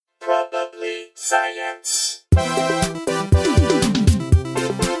Science.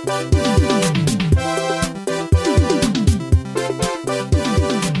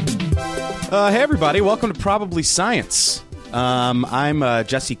 Hey everybody, welcome to Probably Science. I'm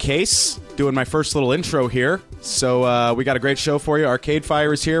Jesse Case, doing my first little intro here. So we got a great show for you. Arcade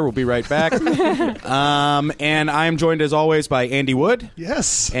Fire is here. We'll be right back. And I am joined as always by Andy Wood.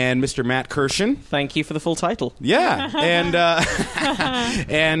 Yes. And Mr. Matt Kirshen. Thank you for the full title. Yeah.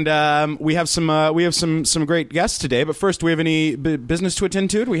 And we have some great guests today. But first, do we have any business to attend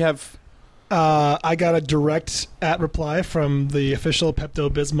to? Do we have? I got a direct reply from the official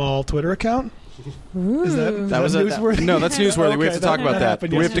Pepto-Bismol Twitter account. Is that newsworthy? No, that's newsworthy. Okay, we have to talk about that.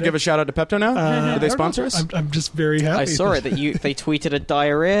 Do we have to give a shout out to Pepto now? Do they sponsor us? I'm just very happy. I saw it that they tweeted a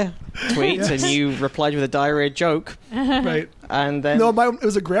diarrhea tweet Yes. and you replied with a diarrhea joke. Right. And then It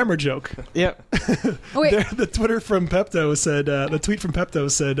was a grammar joke. Yep. The Twitter from Pepto said, the tweet from Pepto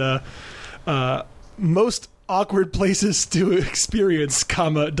said, most awkward places to experience,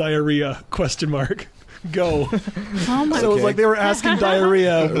 diarrhea, ? Go. Oh my So it was like they were asking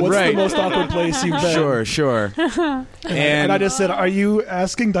diarrhea, what's Right. the most awkward place you've been? Sure. And I just said, are you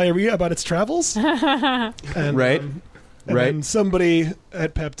asking diarrhea about its travels? And, Right. And then somebody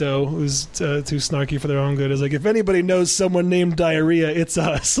at Pepto, who's too snarky for their own good, is like, if anybody knows someone named Diarrhea, it's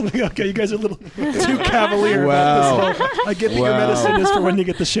us. I'm like, okay, you guys are a little too cavalier about this whole, I get that your medicine is for when you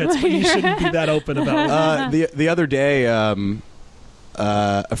get the shits, but you shouldn't be that open about it. The other day, a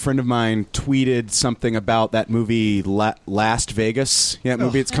friend of mine tweeted something about that movie Last Vegas. Yeah, that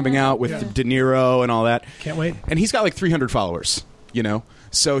movie that's coming out with De Niro and all that. Can't wait. And he's got like 300 followers, you know?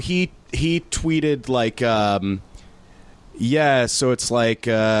 So he tweeted like... so it's like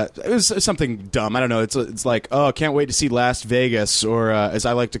it was something dumb. I don't know. It's like, oh, can't wait to see Last Vegas, or as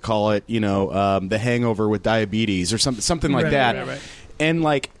I like to call it, The Hangover with diabetes, or something like that. Right. And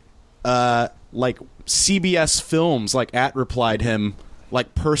like CBS Films replied him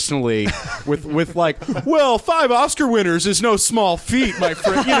personally with like, well, 5 Oscar winners is no small feat, my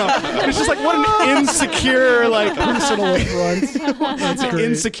friend. It's just like what an insecure Personal front. That's great.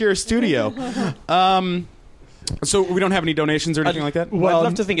 insecure studio. So we don't have any donations or anything like that? Well, I'd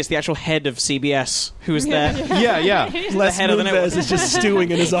love to think it's the actual head of CBS who was there. Yeah. Les head of the network. Moonves is just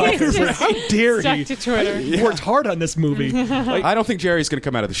stewing in his office. Like, how dare Stuck he? to Twitter. He worked hard on this movie. I don't think Jerry's going to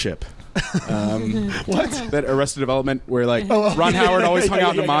come out of the ship. What? That Arrested Development where Ron Howard always hung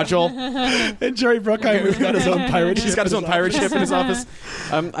out in a module. And Jerry Bruckheimer's got his own pirate ship. He's got his own pirate ship in his office.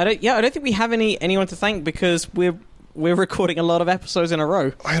 I don't think we have anyone to thank because we're recording a lot of episodes in a row.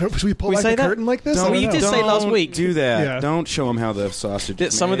 Should we pull We back say the that? curtain like this? Well, you did say last week. Do that. Yeah. Don't show him how the sausage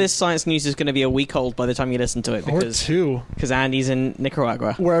is Some of made. this science news is going to be a week old by the time you listen to it Or because two. Andy's in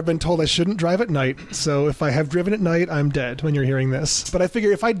Nicaragua. Where I've been told I shouldn't drive at night. So if I have driven at night, I'm dead when you're hearing this. But I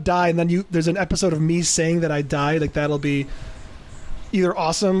figure if I die and then there's an episode of me saying that I died, that'll be either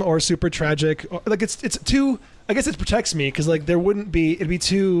awesome or super tragic. Or, it's too. I guess it protects me because there wouldn't be. It'd be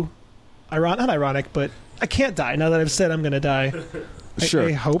too not ironic, but I can't die now that I've said I'm going to die. Sure.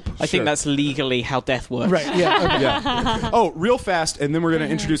 I hope. I think that's legally how death works. Right. Yeah. Okay. Yeah. Oh, real fast, and then we're going to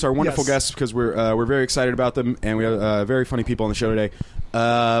introduce our wonderful guests because we're very excited about them, and we have very funny people on the show today.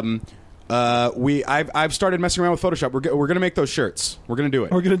 I've started messing around with Photoshop. We're going to make those shirts. We're going to do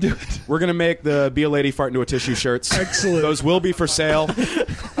it. We're going to do it. We're going to make the Be a Lady Fart into a Tissue shirts. Excellent. Those will be for sale.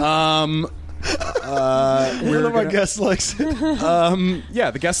 One of our guests likes it.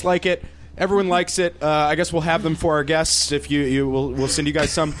 The guests like it. Everyone likes it. I guess we'll have them for our guests. If we'll send you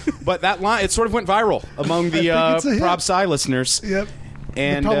guys some. But that line, it sort of went viral among the Prob Sci listeners. Yep.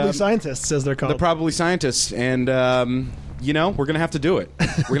 And the Probably Scientists, as they're called. The Probably Scientists, and we're gonna have to do it.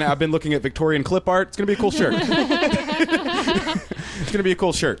 I've been looking at Victorian clip art. It's gonna be a cool shirt. It's gonna be a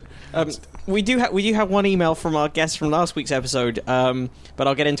cool shirt. We do have one email from our guest from last week's episode, but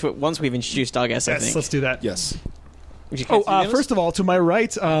I'll get into it once we've introduced our guest. I Yes, think. let's do that. Yes. First of all, to my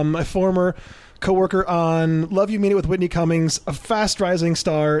right, a former co-worker on Love You Mean It with Whitney Cummings, a fast-rising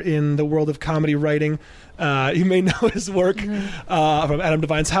star in the world of comedy writing. You may know his work from Adam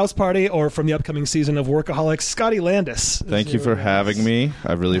Devine's House Party or from the upcoming season of Workaholics. Scotty Landis. Thank you for having me.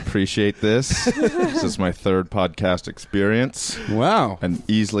 I really appreciate this. This is my third podcast experience. Wow. And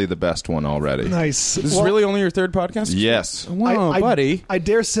easily the best one already. Nice. This is really only your third podcast? Yes. Wow, buddy. I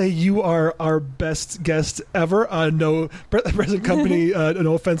dare say you are our best guest ever. No present company,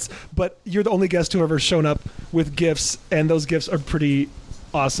 no offense, but you're the only guest who ever shown up with gifts, and those gifts are pretty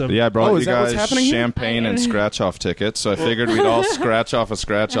Awesome. Yeah, I brought Oh, you is that what's guys happening here? champagne and scratch-off tickets, so I figured we'd all scratch-off a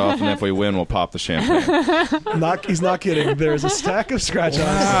scratch-off, and if we win, we'll pop the champagne. He's not kidding. There's a stack of scratch-offs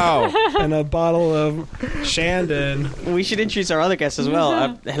Wow. and a bottle of Shandon. We should introduce our other guest as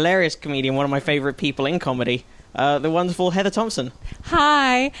well. A hilarious comedian, one of my favorite people in comedy. The wonderful Heather Thompson.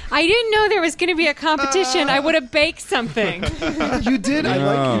 Hi. I didn't know there was going to be a competition. I would have baked something. You did.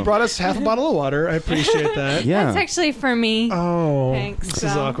 You brought us half a bottle of water. I appreciate that. Yeah. That's actually for me. Oh, Thanks, this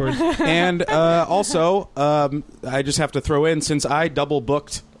is so. awkward. And also, I just have to throw in, since I double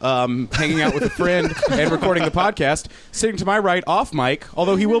booked hanging out with a friend and recording the podcast, sitting to my right off mic,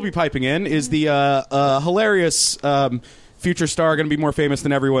 although he will be piping in, is the hilarious future star, going to be more famous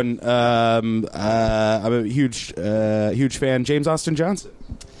than everyone. I'm a huge fan, James Austin Johnson.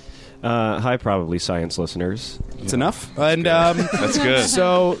 Hi, Probably Science listeners. It's enough. And That's good.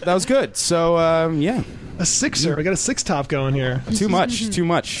 so that was good. So yeah, A sixer. We got a six top going here. too much.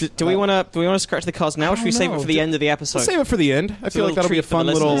 Do we want to scratch the cards now, or should we don't save it know. for the end of the episode? Let's save it for the end. I feel a like that'll be a treat for fun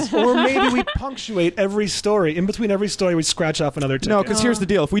the little. listeners. Or maybe we punctuate every story. In between every story, we scratch off another ticket. No, because here's the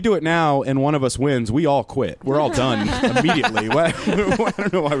deal. If we do it now and one of us wins, we all quit. We're all done immediately. I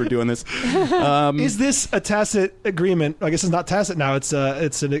don't know why we're doing this. Is this a tacit agreement? I guess it's not tacit now. It's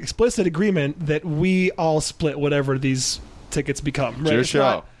an explicit agreement that we all split whatever these tickets become. Right? It's your It's show.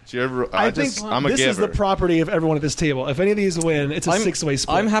 not- It's your, I think I'm a this giver. is the property of everyone at this table. If any of these win, it's a six-way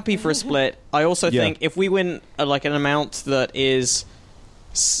split. I'm happy for a split. I also Yeah. think if we win like an amount that is,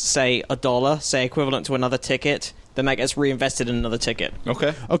 say, $1, say equivalent to another ticket, then that gets reinvested in another ticket.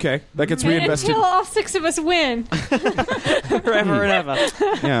 Okay. Okay, that gets reinvested. Until all six of us win. Forever and ever.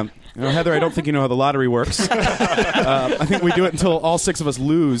 Yeah. You know, Heather, I don't think you know how the lottery works. I think we do it until all six of us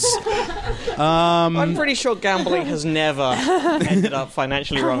lose. I'm pretty sure gambling has never ended up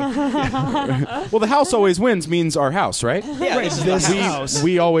financially wrong. Well, the house always wins means our house, right? Yeah, Right, this is this the house.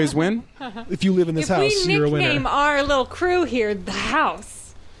 We always win. If you live in this If house, we you're a nickname winner. our little crew here the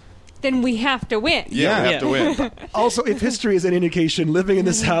house, then we have to win. Yeah, we Yeah. have to win. Also, if history is any indication, living in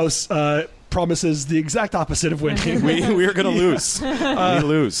this house promises the exact opposite of winning. We are going to lose. We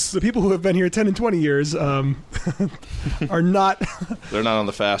lose. The people who have been here 10 and 20 years are not. They're not on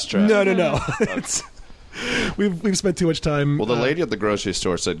the fast track. No. It's, we've spent too much time. Well, the lady at the grocery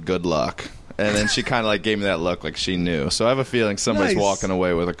store said good luck. And then she kind of like gave me that look like she knew. So I have a feeling somebody's Nice. walking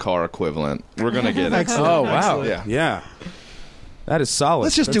away with a car equivalent. We're going to get it. Excellent. Oh, wow. Excellent. Yeah. That is solid.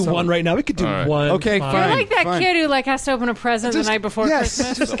 Let's just That's do solid. one right now. We could do All right. one. Okay, Fine. fine. You're like that fine. kid who has to open a present Just- the night before yes,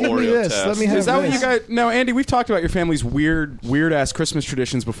 Christmas. just The give me Oreo this. test. Let me have Is that what this. you guys... No, Andy, we've talked about your family's weird ass Christmas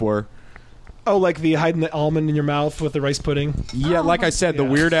traditions before. Oh, like the hiding the almond in your mouth with the rice pudding. Yeah, like I said, the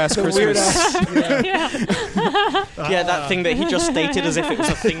weird ass The Christmas. weird ass. Yeah, that thing that he just stated as if it was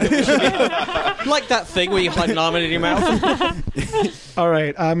a thing that we should do. Like that thing where you hide an almond in your mouth. All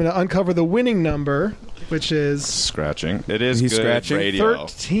right, I'm going to uncover the winning number, which is Scratching. It is He's good scratching. radio.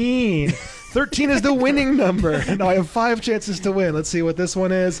 13. 13 is the winning number. Now I have 5 chances to win. Let's see what this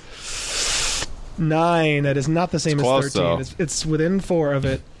one is. 9. That is not the same It's as close, 13. though. It's within 4 of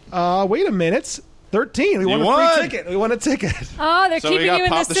it. Wait a minute. 13. We won a won. free ticket. We won a ticket. Oh, they're So we keeping got you in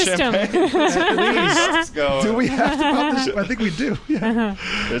the pop the system. champagne. Let's go. Do we have to pop this? I think we do. Yeah.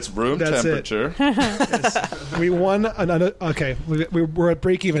 It's room That's it. temperature. We won another. Okay. We're at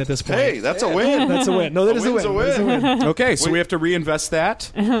break even at this point. Hey, that's a win. That's a win. No, that A is a win's win. a That is a win. win. Okay, so we have to reinvest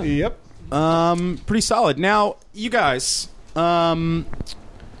that. Yep. Pretty solid. Now, you guys...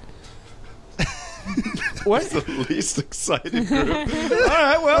 What? The least exciting group. All right,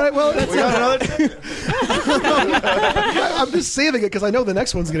 well, All right, well, that's we got another. I'm just saving it because I know the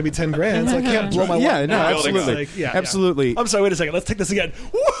next one's going to be 10 grand, so I can't blow my Yeah, wallet. no, out. absolutely. Like, yeah, Absolutely. I'm sorry, wait a second. Let's take this again.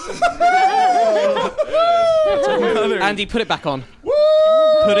 Andy, put it back on.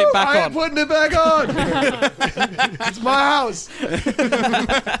 Put it back I on. am putting it back on. It's my house.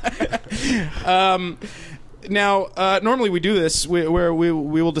 Now, normally we do this where we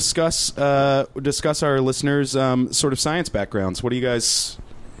will discuss our listeners' sort of science backgrounds. What do you guys...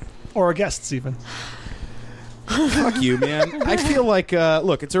 Or our guests, even. Fuck you, man. I feel like,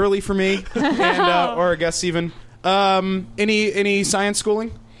 look, it's early for me, and or our guests even. Any science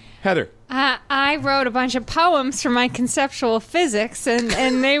schooling? Heather. I wrote a bunch of poems for my conceptual physics,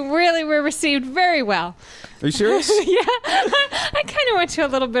 and they really were received very well. Are you serious? Yeah, I kind of went to a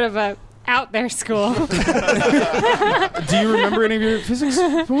little bit of a out there school. Do you remember any of your physics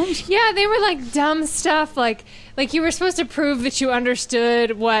poems? Yeah, they were like dumb stuff, like you were supposed to prove that you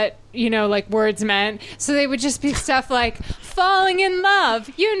understood what, like words meant. So they would just be stuff like falling in love.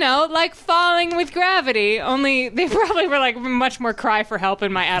 You know, like falling with gravity. Only they probably were like much more cry for help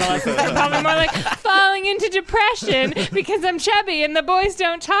in my adolescence. They're probably more like falling into depression because I'm chubby and the boys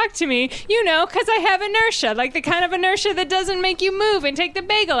don't talk to me. You know, because I have inertia, like the kind of inertia that doesn't make you move and take the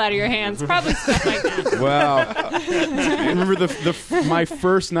bagel out of your hands. Probably stuff like that. Wow. I remember my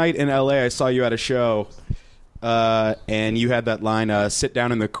first night in LA, I saw you at a show, and you had that line, sit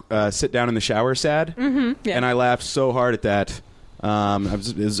down in the shower, sad. Mm-hmm, yeah. And I laughed so hard at that. I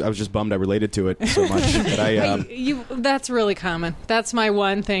was just bummed I related to it so much. That that's really common. That's my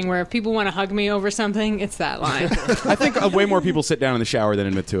one thing where if people want to hug me over something, it's that line. I think way more people sit down in the shower than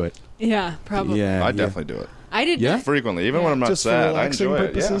admit to it. Yeah, probably. Yeah, I definitely do it. I did. Yeah? Frequently, even when I'm not Just for sad, I relaxing enjoy it. Yeah.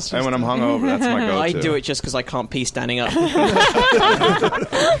 purposes, And when I'm hungover, that's my go-to. I do it just because I can't pee standing up. You're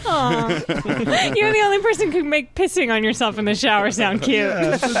the only person who can make pissing on yourself in the shower sound cute.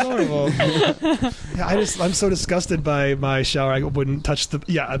 Yeah, it's adorable. I'm so disgusted by my shower. I wouldn't touch the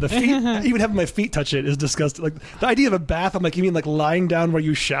feet. Even having my feet touch it is disgusting. Like the idea of a bath. I'm like, you mean like lying down where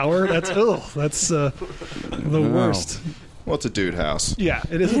you shower? That's the worst. Well, it's a dude house. Yeah,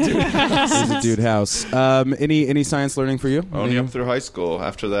 it is a dude house. It's a dude house. Any science learning for you? Only up through high school.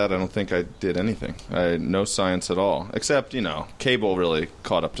 After that, I don't think I did anything. I had no science at all. Except, cable really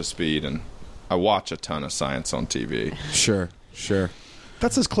caught up to speed, and I watch a ton of science on TV. Sure.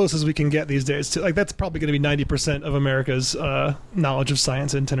 That's as close as we can get these days. Like that's probably going to be 90% of America's knowledge of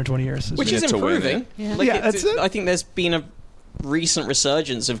science in 10 or 20 years. Which is improving. Yeah. That's it. I think there's been a recent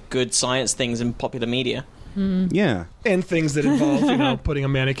resurgence of good science things in popular media. Yeah. And things that involve, putting a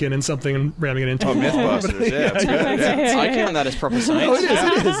mannequin in something and ramming it into Oh, Mythbusters, yeah, it's good. Yeah. I count that as proper science. Oh, it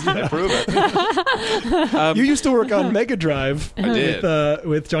is. Yeah. Prove it. You used to work on Mega Drive I did.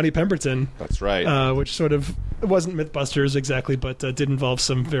 with Johnny Pemberton, That's right. which sort of it wasn't Mythbusters exactly, but did involve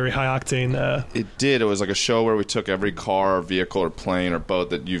some very high octane. It did. It was like a show where we took every car or vehicle or plane or boat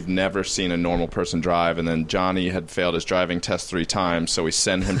that you've never seen a normal person drive, and then Johnny had failed his driving test 3 times, so we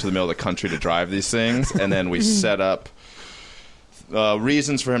send him to the middle of the country to drive these things, and then we set up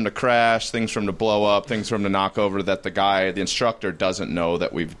reasons for him to crash, things for him to blow up, things for him to knock over that the instructor doesn't know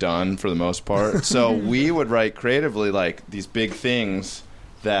that we've done for the most part. So we would write creatively like these big things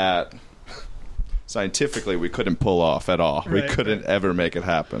that scientifically we couldn't pull off at all. Right, we couldn't ever make it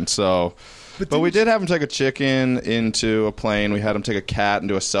happen. So... But we did have him take a chicken into a plane. We had him take a cat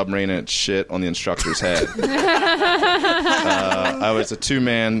into a submarine, and it shit on the instructor's head. I was a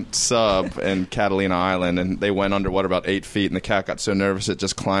 2-man sub in Catalina Island, and they went underwater about 8 feet, and the cat got so nervous it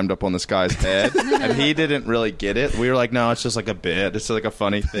just climbed up on this guy's head, and he didn't really get it. We were like, no, it's just like a bit. It's like a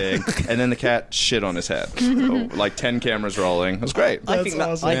funny thing. And then the cat shit on his head. So, like 10 cameras rolling. It was great. I think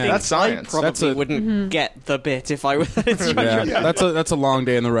awesome. That's science. I probably wouldn't get the bit if I were an instructor. Yeah. That's a long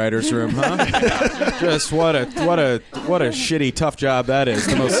day in the writer's room, huh? Just what a shitty tough job that is.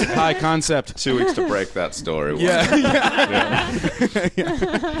 The most high concept. 2 weeks to break that story. Yeah.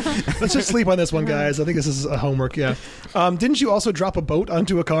 Let's just sleep on this one, guys. I think this is a homework. Yeah. Didn't you also drop a boat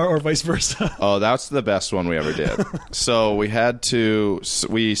onto a car, or vice versa? Oh, that's the best one we ever did. So we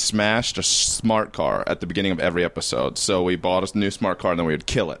smashed a smart car at the beginning of every episode. So we bought a new smart car, and then we would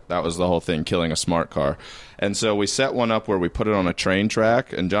kill it. That was the whole thing, killing a smart car. And so we set one up where we put it on a train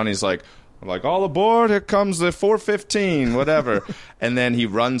track, and Johnny's like, all aboard, here comes the 415, whatever. And then he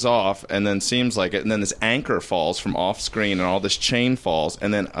runs off, and then seems like it, and then this anchor falls from off screen, and all this chain falls,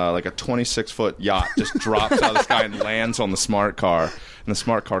 and then like a 26-foot yacht just drops out of the sky and lands on the smart car. And the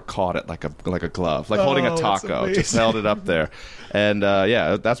smart car caught it like a glove, like holding a taco, just held it up there. And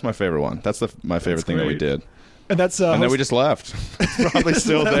that's my favorite one. That's my favorite thing that we did. And that's and then we just left. It's probably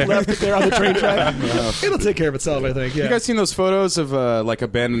still there. Left it there on the train track. It'll take care of itself, I think. Yeah. You guys seen those photos of like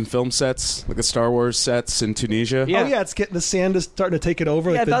abandoned film sets, like the Star Wars sets in Tunisia? Yeah. Oh yeah, it's getting the sand is starting to take it over.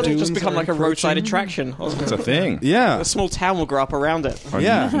 Yeah, like the that'll dunes just become are like a roadside encroaching. attraction. It's a thing. Yeah. A small town will grow up around it. Our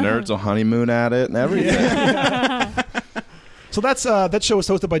Yeah. nerds will honeymoon at it and everything. So that show was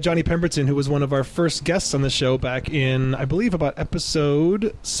hosted by Johnny Pemberton, who was one of our first guests on the show back in, I believe, about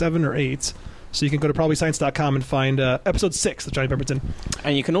episode 7 or 8. So you can go to probablyscience.com and find episode 6 of Johnny Pemberton.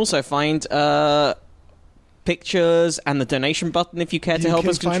 And you can also find pictures and the donation button if you care to help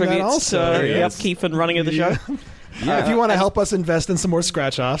us contribute to the upkeep and running of the show. If you want to help us invest in some more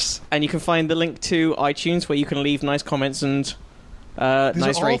scratch-offs. And you can find the link to iTunes where you can leave nice comments and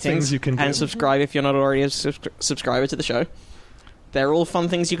nice ratings. You can do. And subscribe if you're not already a subscriber to the show. They're all fun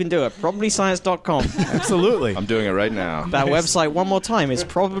things you can do at probablyscience.com. Absolutely. I'm doing it right now. That website, one more time, is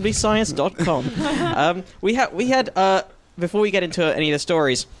probablyscience.com. We had before we get into any of the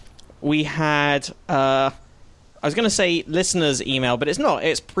stories, we had, I was going to say listeners' email, but it's not.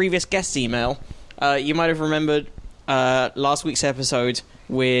 It's previous guests' email. You might have remembered last week's episode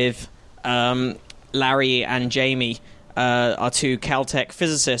with Larry and Jamie, our two Caltech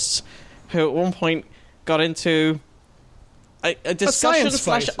physicists, who at one point got into a discussion science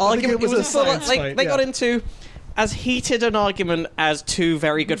slash fight. I think argument. it was a science They fight, got yeah. into as heated an argument as two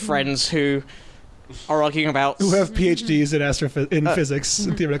very good friends who are arguing about Who have PhDs in physics,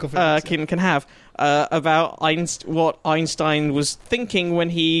 in theoretical physics. can have about what Einstein was thinking when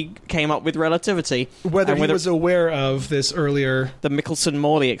he came up with relativity. Whether and he was aware of this earlier. the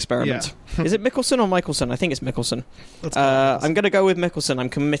Michelson-Morley experiment. Is it Michelson or Michelson? I think it's Michelson. Let's call it this. I'm going to go with Michelson. I'm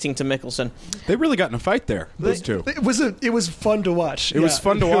committing to Michelson. They really got in a fight there, those two. It was fun to watch. It was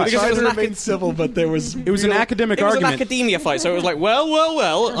fun to watch. Because Because it it was remained civil, but there was. It was an academic It was argument. an academia fight, so it was like, well,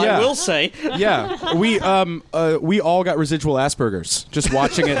 Yeah. I will say. Yeah, we all got residual Asperger's just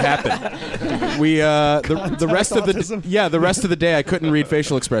watching it happen. We the rest of Autism. the rest of the day I couldn't read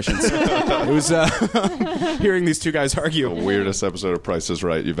facial expressions. It was hearing these two guys The argue. weirdest episode of Price is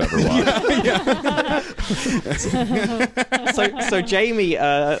Right you've ever watched. So Jamie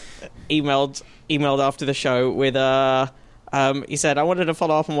emailed after the show with he said, I wanted to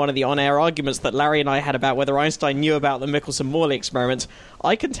follow up on one of the on-air arguments that Larry and I had about whether Einstein knew about the Michelson-Morley experiment.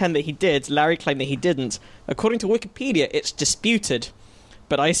 I contend that he did. Larry claimed that he didn't. According to Wikipedia, it's disputed,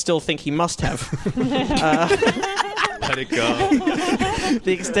 but I still think he must have. Let it go.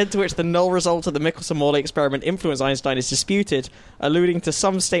 The extent to which the null result of the Michelson-Morley experiment influenced Einstein is disputed. Alluding to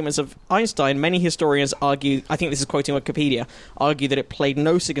some statements of Einstein, many historians argue, I think this is quoting Wikipedia, argue that it played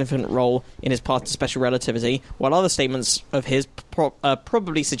no significant role in his path to special relativity, while other statements of his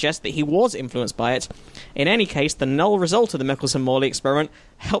probably suggest that he was influenced by it. In any case, the null result of the Michelson-Morley experiment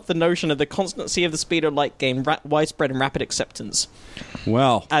helped the notion of the constancy of the speed of light gain widespread and rapid acceptance.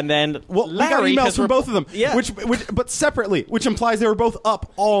 Well, And then we got Larry emails has from both of them, Yeah. which but separately, which implies they were both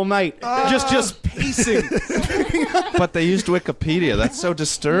up all night, just pacing. But they used Wikipedia. That's so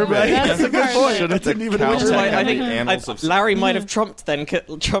disturbing. That's a good point. Shouldn't I the didn't even Caltech mention that. I have the think annals of Larry might have trumped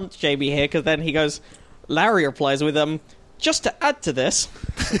Jamie here, because then he goes, Larry replies with, just to add to this,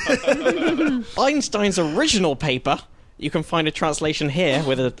 Einstein's original paper, you can find a translation here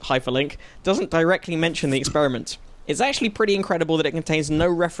with a hyperlink, doesn't directly mention the experiment. It's actually pretty incredible that it contains no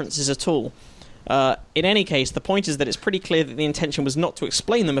references at all. In any case, the point is that it's pretty clear that the intention was not to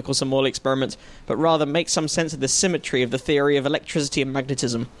explain the Michelson-Morley experiment, but rather make some sense of the symmetry of the theory of electricity and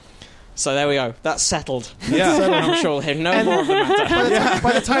magnetism. So there we go. That's settled. Yeah. I'm sure we'll hear no more of the matter.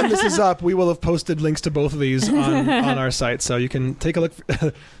 By the time this is up, we will have posted links to both of these on our site, so you can take a look.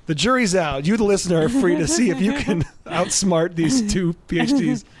 The jury's out. You, the listener, are free to see if you can outsmart these two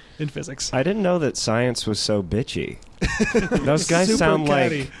PhDs in physics. I didn't know that science was so bitchy. Those guys Super sound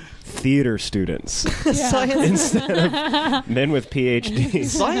catty. like theater students Science, instead of men with PhDs.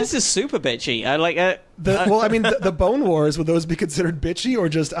 science is super bitchy. I like The Bone Wars, would those be considered bitchy or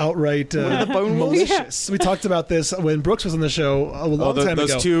just outright are the Bone Wars? malicious? We talked about this when Brooks was on the show a long time ago.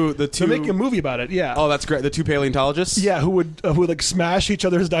 The two. They're making a movie about it, yeah. Oh, that's great. The two paleontologists. Yeah, who would like smash each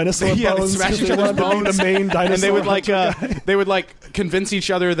other's dinosaur Yeah, they bones? smash 'cause each they other's wanted to be bones. the main dinosaur. And they would hunter guy. convince each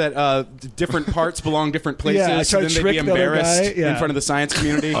other that different parts belong different places. Yeah, try to and then they'd trick be the other embarrassed guy, yeah. in front of the science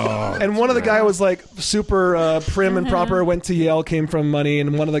community. And one of the guy was like super prim and proper, went to Yale, came from money,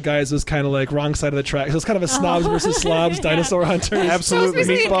 and one of the guys was kind of like wrong side of the track. So it's kind of a snobs versus slobs dinosaur hunters. Absolutely. So it's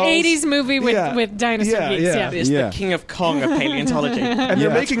basically an Meatballs. 80s movie with, Yeah. with dinosaur Yeah, geeks. yeah. Yeah. It's Yeah. the King of Kong of paleontology. And they're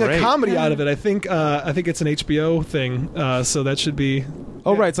Yeah, making a great. comedy out of it. I think it's an HBO thing, so that should be.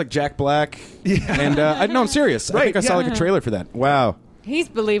 Oh, right. It's like Jack Black. Yeah. And no, I'm serious. I Right, think I saw yeah. like a trailer for that. Wow. He's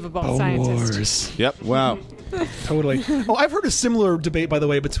believable Bone scientist. Wars. Yep. Wow. Totally. Oh, I've heard a similar debate, by the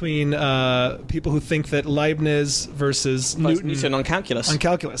way, between people who think that Leibniz versus Newton on calculus. on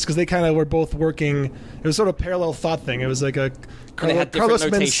calculus, because they kind of were both working. It was sort of a parallel thought thing. It was like a they had different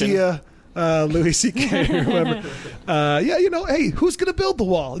Carlos notation. Mencia, Louis C.K. or whoever. Hey, who's going to build the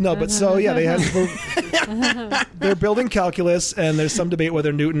wall? No, but so yeah, they had. They're building calculus, and there's some debate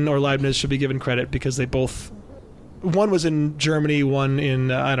whether Newton or Leibniz should be given credit because they both. One was in Germany, one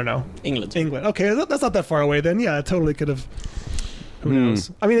in I don't know, England. Okay, that's not that far away. Then yeah, it totally could have. Who knows?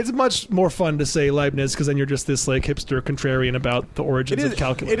 I mean, it's much more fun to say Leibniz because then you're just this like hipster contrarian about the origins of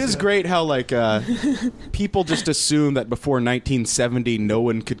calculus. It is great how like people just assume that before 1970 no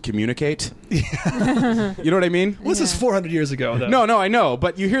one could communicate. You know what I mean? Well, this is 400 years ago, though. No, I know,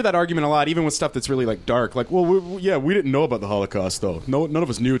 but you hear that argument a lot, even with stuff that's really like dark. Like, well, we didn't know about the Holocaust, though. No, none of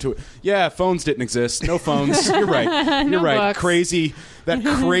us knew to it. Yeah, phones didn't exist. No phones. You're right. You're right. books. Crazy. That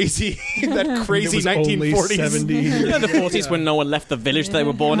crazy It was only 1940s. 70 Yeah, years. the 40s when no one left the village they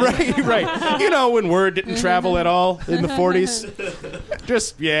were born in. Right. You know, when word didn't travel at all in the 40s.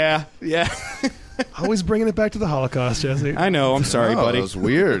 Just yeah. Always bringing it back to the Holocaust, Jesse. I know. I'm sorry, buddy. That was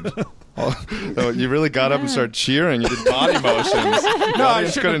weird. Oh, you really got up and started cheering. You did body motions. No, I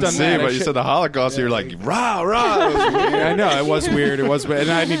shouldn't have done see, that. but you said the Holocaust. You were like, rah, rah. It was weird. I know, it was weird. It was,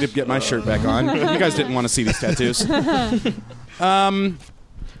 and I need to get my shirt back on. You guys didn't want to see these tattoos.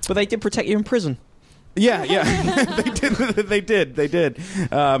 But they did protect you in prison. Yeah, they did.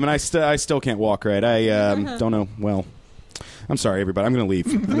 And I still can't walk right. I don't know. Well, I'm sorry, everybody. I'm going to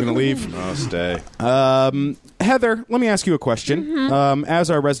leave. Oh, stay. Heather, let me ask you a question.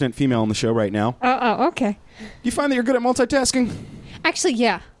 As our resident female on the show right now, Oh, okay. do you find that you're good at multitasking? Actually,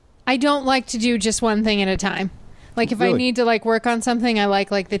 yeah. I don't like to do just one thing at a time. Like, if I Really? need to, like, work on something, I like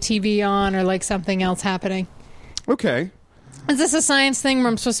the TV on or, like, something else happening. Okay. Is this a science thing where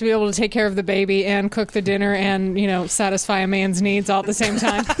I'm supposed to be able to take care of the baby and cook the dinner and, you know, satisfy a man's needs all at the same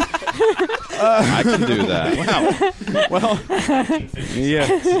time? I can do that. Wow. Well, yeah.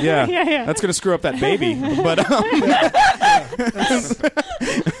 That's going to screw up that baby. But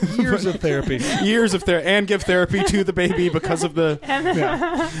Years of therapy. years of therapy and give therapy to the baby because of the.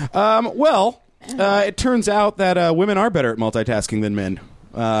 Yeah. It turns out that women are better at multitasking than men.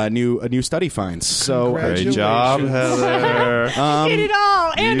 A new study finds. So Great job, Heather. Did it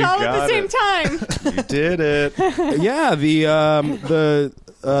all and you all at the got same it. time. You did it. yeah, the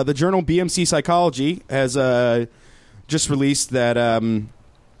journal BMC Psychology has just released that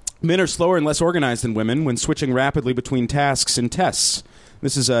men are slower and less organized than women when switching rapidly between tasks and tests.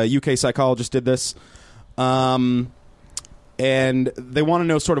 This is a UK psychologist did this. And they want to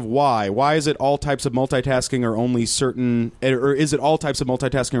know sort of why. Why is it all types of multitasking are only certain, or is it all types of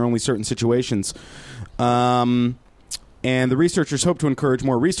multitasking are only certain situations? And the researchers hope to encourage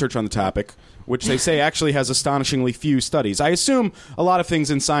more research on the topic, which they say actually has astonishingly few studies. I assume a lot of things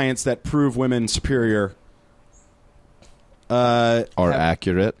in science that prove women superior Are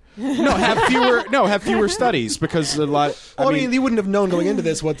accurate. have fewer studies because a lot. Well, I mean, you wouldn't have known going into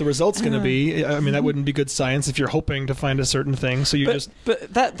this what the result's going to be. I mean, that wouldn't be good science if you're hoping to find a certain thing. So you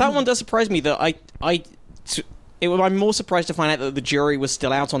But that one does surprise me. That I'm more surprised to find out that the jury was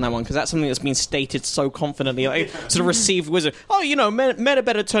still out on that one because that's something that's been stated so confidently. Like, sort of received wisdom. Oh, you know, men are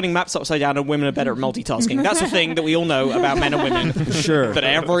better at turning maps upside down and women are better at multitasking. That's a thing that we all know about men and women. Sure. That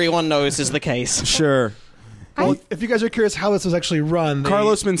everyone knows is the case. Sure. well, if you guys are curious how this was actually run,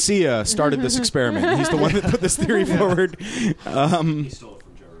 Carlos Mencia started this experiment. He's the one that put this theory forward.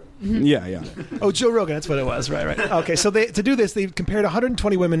 Yeah. Oh, Joe Rogan, that's what it was. Right. Okay, so to do this, they compared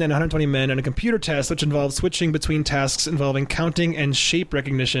 120 women and 120 men in a computer test which involved switching between tasks involving counting and shape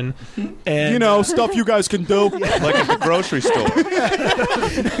recognition. And You know, stuff you guys can do. Like at the grocery store.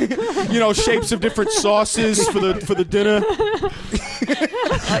 You know, shapes of different sauces for the dinner.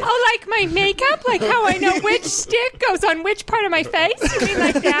 Oh, like my makeup? Like how I know which stick goes on which part of my face? You mean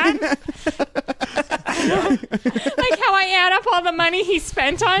like that? Like how I add up all the money he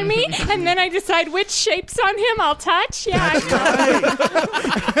spent on me, and then I decide which shapes on him I'll touch? Yeah,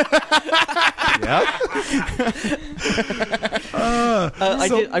 I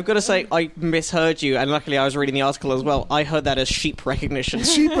know. I've got to say, I misheard you, and luckily I was reading the article as well. I heard that as sheep recognition.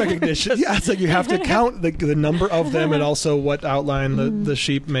 sheep recognition. Yeah, it's like you have to count the number of them and also what outline the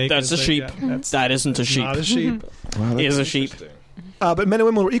sheep make. That's a sheep. That isn't a sheep. Not a sheep. It is a sheep. But men and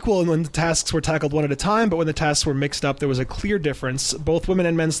women were equal when the tasks were tackled one at a time, but when the tasks were mixed up, there was a clear difference. Both women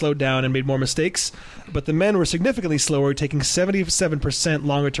and men slowed down and made more mistakes, but the men were significantly slower, taking 77%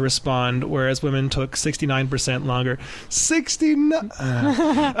 longer to respond, whereas women took 69% longer. 69!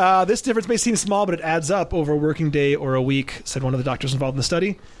 This difference may seem small, but it adds up over a working day or a week, said one of the doctors involved in the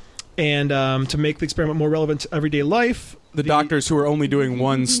study. And to make the experiment more relevant to everyday life... The doctors who are only doing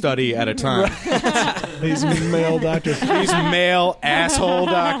one study at a time. These male doctors. These male asshole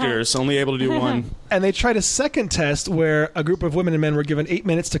doctors only able to do one. And they tried a second test where a group of women and men were given 8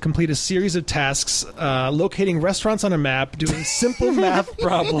 minutes to complete a series of tasks, locating restaurants on a map, doing simple math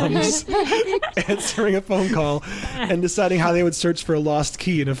problems, answering a phone call, and deciding how they would search for a lost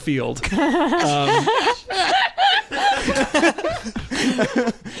key in a field.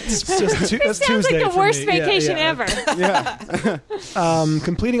 It's just It that's sounds Tuesday like the for worst me. Yeah, vacation yeah. ever.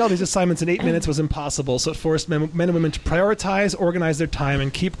 Completing all these assignments in 8 minutes was impossible, so it forced men and women to prioritize, organize their time,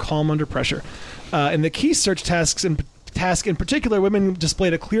 and keep calm under pressure. In the key search task in particular, women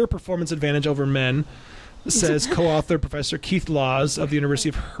displayed a clear performance advantage over men, says co-author Professor Keith Laws of the University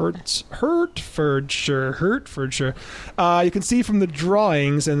of Hertfordshire. You can see from the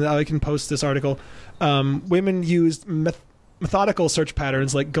drawings, and I can post this article, women used methodical search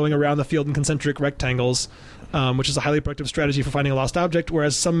patterns like going around the field in concentric rectangles, which is a highly productive strategy for finding a lost object,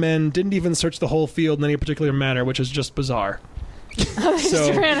 whereas some men didn't even search the whole field in any particular manner, which is just bizarre.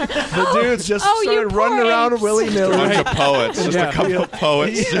 So the dudes just Oh, you started running poor around apes. willy-nilly. A bunch of poets, just a couple of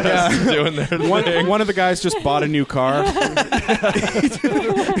poets just doing their thing. One of the guys just bought a new car.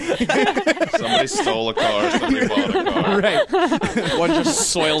 Somebody stole a car. Somebody bought a car. Right. One just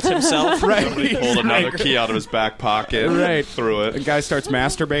soiled himself. Right. Somebody pulled another key out of his back pocket. Right. Threw The it. guy starts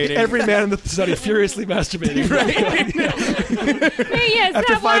masturbating. Every man in the study furiously masturbating. Hey, yes,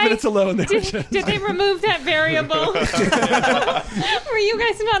 After that 5 why- minutes alone, they were Did, just... did they remove that variable? Were you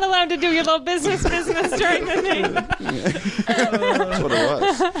guys not allowed to do your little business during the thing? That's what it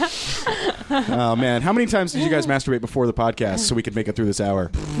was. Oh man, how many times did you guys masturbate before the podcast so we could make it through this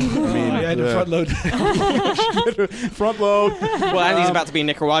hour? I had to front load. Front load. Well, Andy's about to be in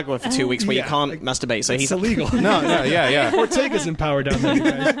Nicaragua for 2 weeks where you Yeah. can't masturbate, so It's he's illegal. No, yeah. Ortega's in power down there, you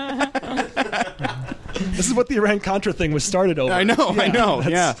guys. This is what the Iran-Contra thing was started over. I know.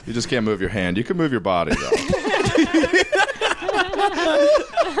 Yeah. You just can't move your hand. You can move your body, though. Is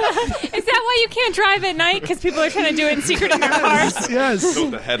that why you can't drive at night? Because people are trying to do it in secret in their cars? Yes.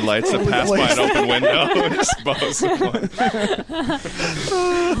 The headlights that pass by an open window and expose someone.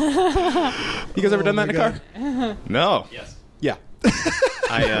 You guys ever done that in a car? No. Yeah.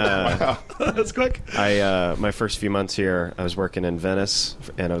 That's quick. My first few months here, I was working in Venice,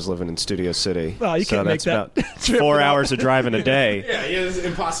 and I was living in Studio City. Wow, you so can't make that's that about trip 4 without- hours of driving a day. Yeah, it's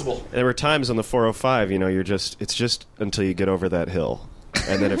impossible. There were times on the 405, it's just until you get over that hill,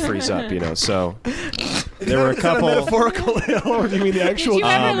 and then it frees up, So there were a Is that couple. metaphorical hill, or do you mean the Did actual? you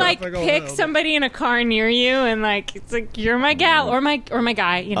ever metaphorical pick hill? somebody in a car near you and it's like you're my gal or my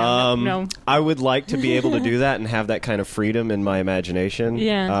guy? No. I would like to be able to do that and have that kind of freedom in my imagination.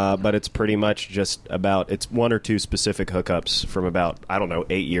 Yeah. But it's pretty much just it's one or two specific hookups from about 8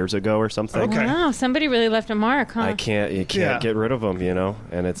 years ago or something. Okay. Wow, somebody really left a mark, huh? You can't Yeah. get rid of them,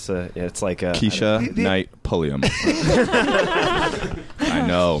 and it's like a Keisha Knight Pulliam. I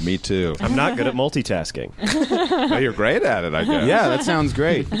know, me too. I'm not good at multitasking. No, you're great at it, I guess. Yeah, that sounds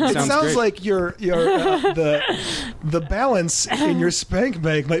great. It sounds great. like your the balance in your spank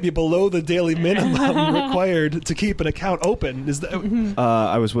bank might be below the daily minimum required to keep an account open. Is that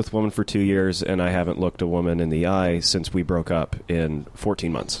I was with a woman for 2 years, and I haven't looked a woman in the eye since we broke up in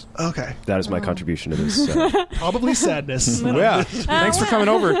 14 months. okay? That is my contribution to this. Probably sadness. Yeah. Thanks for coming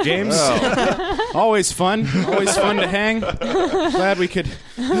over, James. Always fun. Always fun to hang. Glad we could.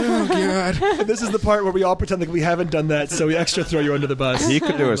 Oh God. This is the part where we all pretend like we haven't done that, so we extra throw you under the bus. He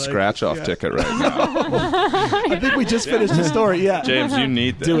could do a Like, scratch-off yeah. ticket right now. I think we just finished the story. Yeah, James, you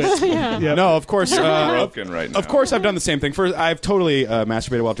need this. do it. Yeah. No, of course. Broken right now. Of course, I've done the same thing. First, I've totally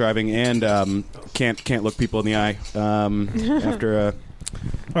masturbated while driving, and can't look people in the eye after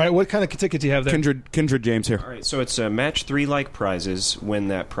All right, what kind of ticket do you have there? Kindred James here. All right, so it's match 3 like prizes, win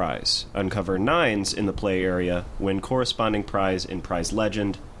that prize. Uncover 9s in the play area, win corresponding prize in Prize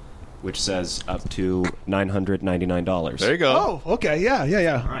Legend, which says up to $999. There you go. Oh, okay.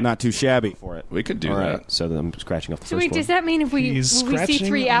 Yeah. Not too shabby. For it. We could do All that. right, so then I'm scratching off the So first wait, one. does that mean if we He's see scratching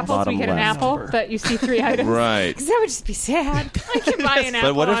 3 on apples, we bottom get an left. apple? But you see 3 items, Right. Because that would just be sad. I can buy an apple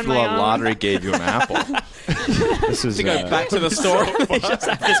But what if on the my own. lottery gave you an apple? This is To go back to the store, they just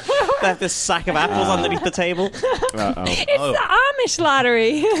have this sack of apples underneath the table. It's the Amish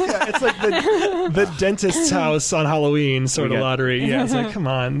lottery. It's like the dentist's house on Halloween sort We of got- lottery. Yeah, it's like, come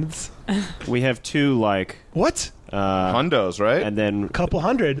on. we have 2 like, What? Hundos, right? and then Couple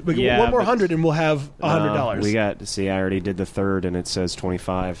hundred. We Yeah, one more but- $100 and we'll have $100. we got. See, I already did the third, and it says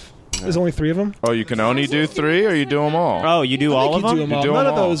 25. There's only 3 of them. Oh, you can only do 3, or you do them all? Oh, you do all I of think you them? do them all. You do None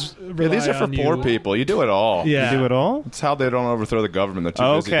them of all. those. Yeah, these are rely for on poor you. people. You do it all. Yeah. You do it all? It's how they don't overthrow the government. They're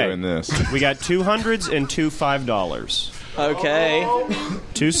too busy Okay. doing this. We got 2 hundreds and 2 $5. Okay.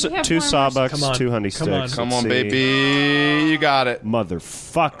 Two have more Sawbucks, Come on. 2 honey Come on. sticks. Come Let's on, see. baby. You got it.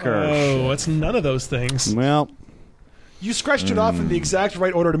 Motherfucker. Oh, it's none of those things. Well, You scratched it off in the exact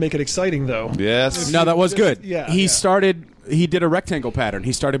right order to make it exciting, though. Yes. no, that was good. Yeah, He yeah. He did a rectangle pattern.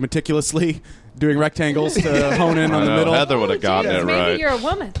 He started meticulously doing rectangles to hone in on I the know. middle. Heather would have gotten it Maybe right. you're a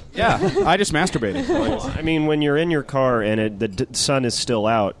woman. Yeah, I just masturbated. I mean, when you're in your car and the sun is still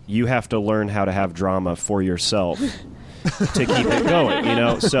out, you have to learn how to have drama for yourself to keep it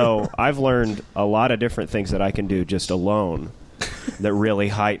going, So I've learned a lot of different things that I can do just alone that really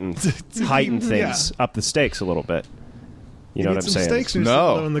heighten things up the stakes a little bit. You know what I'm some saying? Steaks or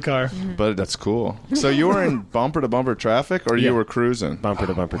No. something in the car. But that's cool. So you were in bumper-to-bumper traffic, or Yeah. you were cruising? Bumper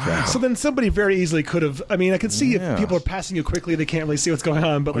to bumper traffic. So then somebody very easily could have. I mean, I could see Yeah. if people are passing you quickly, they can't really see what's going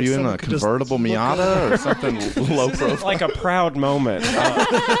on. But Were like you in someone a could just convertible look Miata or something low profile? Like a proud moment.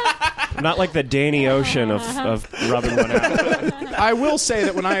 Not like the Danny Ocean of rubbing one out. I will say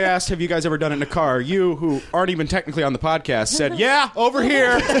that when I asked, have you guys ever done it in a car, you, who aren't even technically on the podcast, said, yeah, over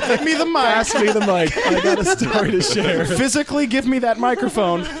here. Give me the mic. Pass me the mic. I got a story to share. Physically give me that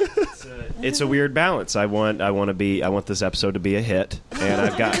microphone. It's a weird balance. I want this episode to be a hit, and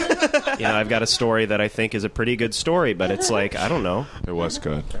I've got a story that I think is a pretty good story, but it's like, I don't know. It was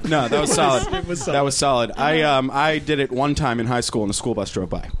good. No, that was solid. It was solid. That was solid. I did it one time in high school, and a school bus drove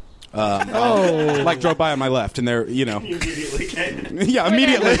by. Drove by on my left, and there, You immediately came. yeah,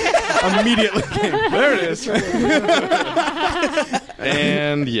 immediately came. There it is.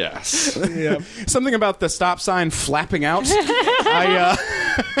 And yes. Yeah. Something about the stop sign flapping out.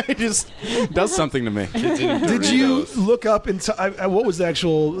 It just does something to me. Did you look up into what was the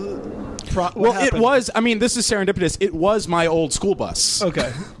actual? Well, it was. I mean, this is serendipitous. It was my old school bus.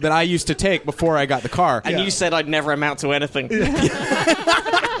 Okay. That I used to take before I got the car. And you said I'd never amount to anything.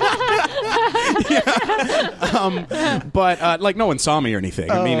 But no one saw me or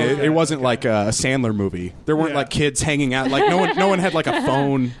anything. I mean, it wasn't like a Sandler movie. There weren't like kids hanging out. Like no one had like a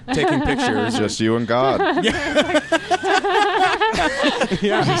phone taking pictures. Just you and God.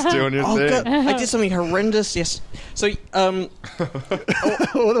 Yeah. Just doing your thing. God, I did something horrendous. Yes. So,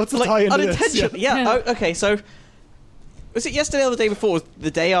 What's the tie into this? unintentional. Yeah. Okay. So, was it yesterday or the day before? It was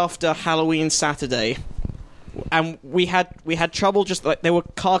the day after Halloween Saturday, and we had trouble. Just like there were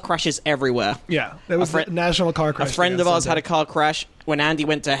car crashes everywhere. Yeah, there was a national car crash. A friend of ours had a car crash. When Andy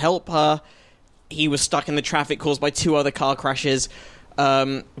went to help her, he was stuck in the traffic caused by 2 other car crashes.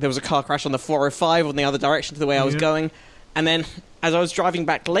 There was a car crash on the 405 on the other direction to the way I was going. And then, as I was driving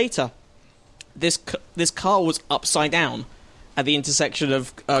back later, this car was upside down at the intersection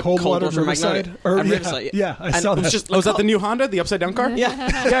of Coldwater and Magnolia. Riverside. Yeah, I saw that. Was that the new Honda, the upside down car? Yeah.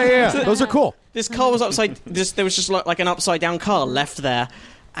 Yeah. Those are cool. This car was upside. There was just like an upside down car left there,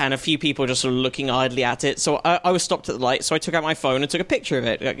 and a few people just sort of looking idly at it. So I was stopped at the light. So I took out my phone and took a picture of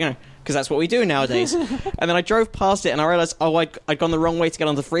it. Because that's what we do nowadays. And then I drove past it, and I realized I'd gone the wrong way to get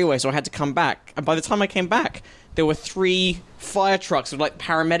on the freeway, so I had to come back. And by the time I came back, there were 3 fire trucks with like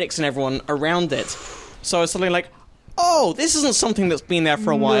paramedics and everyone around it. So I was suddenly like, oh, this isn't something that's been there for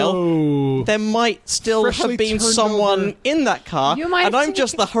a while. No. There might still Freshly have been turned someone over. in that car, You might and I'm think-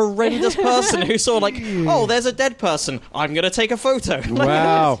 just the horrendous person who saw like, oh, there's a dead person. I'm going to take a photo.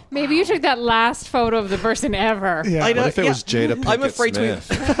 Wow. Maybe you took that last photo of the person ever. Yeah. I know- What if it was Jada Pinkett I'm afraid Smith?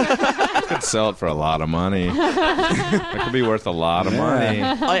 I could sell it for a lot of money. It could be worth a lot of money.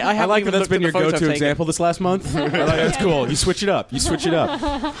 I like that that's been your go-to example this last month. I like that's cool. You switch it up.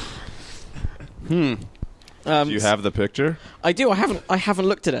 Do you have the picture? I do. I haven't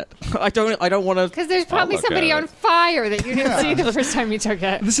looked at it. I don't want to. Because there's probably look somebody at on it. fire that you didn't see the first time you took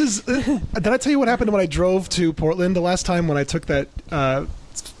it. This is. Did I tell you what happened when I drove to Portland the last time when I took that?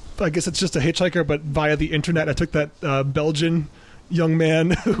 I guess it's just a hitchhiker, but via the internet, I took that Belgian young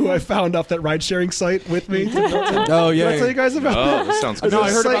man who I found off that ride-sharing site with me. Oh Did I tell you guys about that? Oh, that sounds good. No,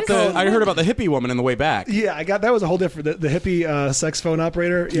 I heard Site about called- I heard about the hippie woman on the way back. Yeah, I got that was a whole different the hippie sex phone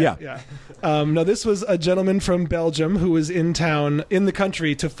operator. Yeah. No, this was a gentleman from Belgium who was in town in the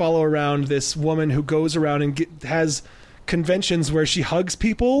country to follow around this woman who goes around and has conventions where she hugs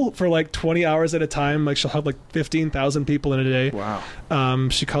people for like 20 hours at a time. Like she'll hug like 15,000 people in a day. Wow.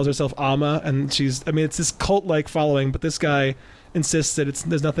 She calls herself Amma, and it's this cult-like following. But this guy insists that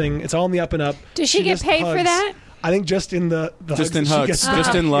there's nothing. It's all in the up and up. Does she get just paid for hugs. that? I think just in the Just in that she hugs. gets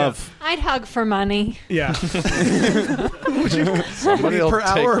Just back. in love. I'd hug for money. Yeah. Somebody will Per take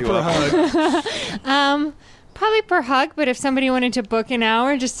hour or you per up. hug? Probably per hug, but if somebody wanted to book an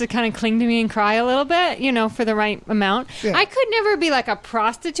hour just to kind of cling to me and cry a little bit, for the right amount. Yeah. I could never be like a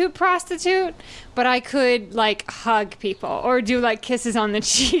prostitute, but I could like hug people or do like kisses on the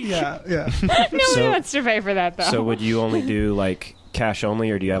cheek. Yeah. Nobody So- wants to pay for that though. So would you only do like cash only,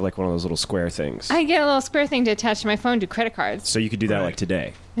 or do you have like one of those little square things? I get a little square thing to attach to my phone to credit cards. So you could do that Right. like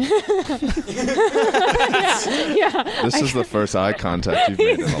today. This is the first eye contact you've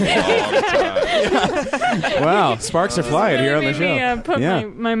made in a long time. Wow. Sparks are flying here on the Maybe, show. put Yeah.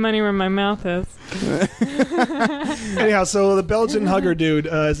 my money where my mouth is. Anyhow, so the Belgian hugger dude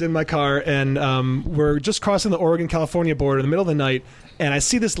is in my car, and we're just crossing the Oregon-California border in the middle of the night, and I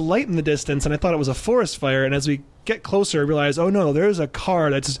see this light in the distance, and I thought it was a forest fire, and as we get closer, I realize, oh no, there's a car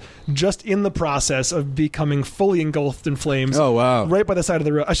that's just in the process of becoming fully engulfed in flames. Oh, wow. Right by the side of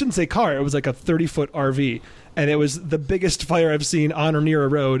the road. I shouldn't say car, it was like a 30-foot RV, and it was the biggest fire I've seen on or near a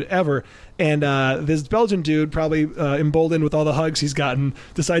road ever. And this Belgian dude, probably emboldened with all the hugs he's gotten,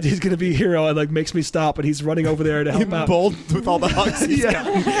 decides he's going to be a hero and like makes me stop. But he's running over there to help out. Emboldened with all the hugs he's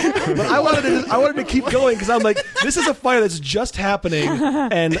gotten. But I wanted to keep going because I'm like, this is a fire that's just happening,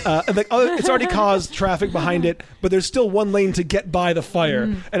 and like it's already caused traffic behind it, but there's still one lane to get by the fire.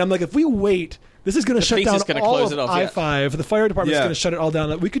 And I'm like, if we wait, this is going to shut police down is gonna all close of it off, yeah. I-5. The fire department is Yeah. going to shut it all down.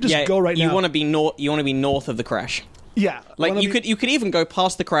 Like, we could just go right now. You want to be north of the crash. Yeah, Like you could even go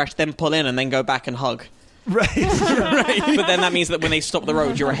past the crash, then pull in, and then go back and hug. right. But then that means that when they stop the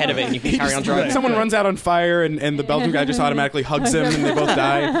road, you're ahead of it, and you can carry on driving. Someone runs out on fire, and the Belgian guy just automatically hugs him, and they both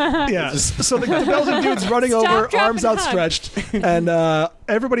die. Yeah. So the Belgian dude's running Stop, over, drop, arms and hug. outstretched, and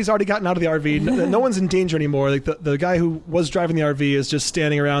everybody's already gotten out of the RV. No one's in danger anymore. Like the guy who was driving the RV is just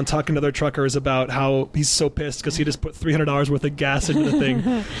standing around talking to other truckers about how he's so pissed because he just put $300 worth of gas into the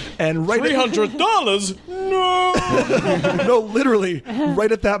thing. And right $300? No. no, literally,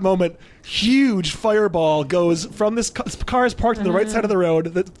 right at that moment, huge fireball goes from this car is parked on the right side of the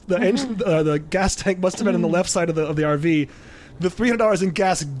road. The gas tank must have been on the left side of the RV. The $300 in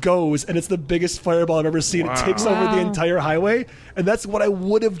gas goes, and it's the biggest fireball I've ever seen. It takes over the entire highway, and that's what I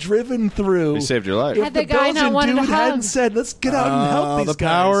would have driven through. You saved your life. If Had the the guy not Belgian wanted to dude hadn't hug. said, "Let's get out and help these The guys."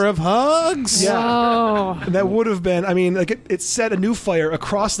 power of hugs. Yeah. Oh. And that would have been, I mean, like it set a new fire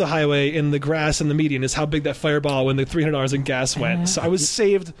across the highway in the grass and the median is how big that fireball when the $300 in gas went. So I was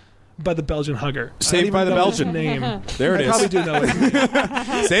saved by the Belgian hugger. Saved I don't by even the know his Belgian. name. There it I probably is. do know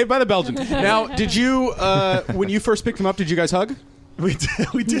it. Saved by the Belgian. Now, did you, when you first picked him up, did you guys hug? We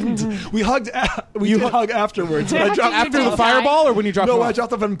didn't. We hugged. We did hug afterwards. When I dropped After did the hug. fireball, or when you dropped him No, off? I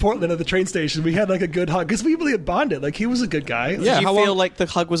dropped off in Portland at the train station. We had like a good hug because we really had bonded. Like he was a good guy. Yeah. Did you how feel long- like the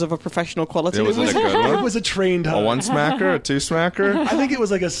hug was of a professional quality? It was a good It one. was a trained hug. A one smacker, a two smacker. I think it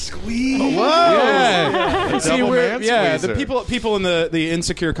was like a squeeze. Yeah. See, Double we're, man yeah, the squeezer. people in the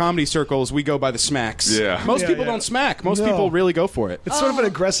insecure comedy circles, we go by the smacks. Yeah. Most Yeah, people yeah. don't smack. Most No. people really go for it. It's sort of an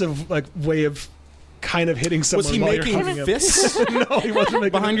aggressive like way of kind of hitting someone. Was he while making you're hugging him. fists No, he wasn't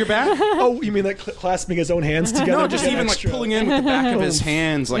making behind your back? Oh, you mean like clasping his own hands together? No, to just get even like extra? pulling in with the back of his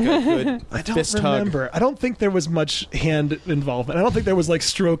hands like a good I don't fist remember. I don't think there was much hand involvement. I don't think there was like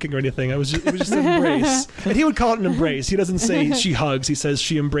stroking or anything. It was just an embrace. And he would call it an embrace. He doesn't say she hugs. He says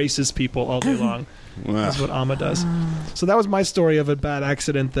she embraces people all day long. hug. That's what Amma does. So that was my story of a bad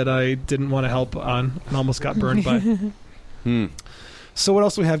accident that I didn't want to help on and almost got burned by. So what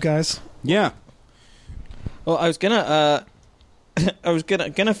else do we have, guys? Yeah. Well, I was gonna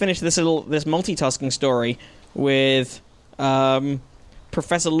finish this multitasking story with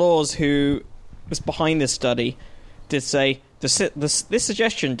Professor Laws, who was behind this study, did say this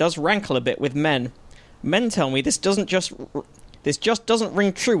suggestion does rankle a bit with men. Men tell me this just doesn't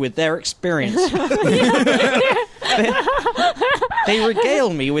ring true with their experience. They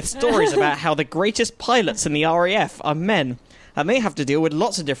regale me with stories about how the greatest pilots in the RAF are men, and they have to deal with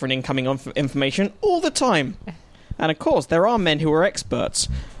lots of different incoming information all the time. And of course, there are men who are experts.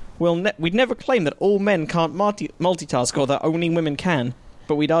 We'd never claim that all men can't multitask or that only women can,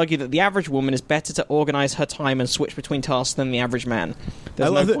 but we'd argue that the average woman is better to organise her time and switch between tasks than the average man. There's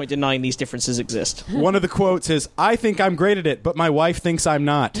I no love that- point denying these differences exist. One of the quotes is, "I think I'm great at it, but my wife thinks I'm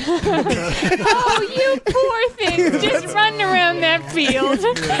not." Oh, you poor thing. Just running around that field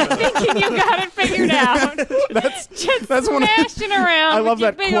thinking you got it figured out. That's one of the- Smashing around I love with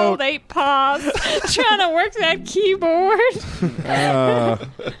your that big quote. old 8 paws trying to work that keyboard.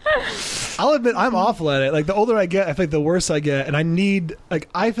 I'll admit I'm awful at it. Like the older I get, I feel like the worse I get, and I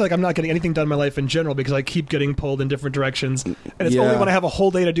feel like I'm not getting anything done in my life in general because I keep getting pulled in different directions, and it's Yeah. only when I have a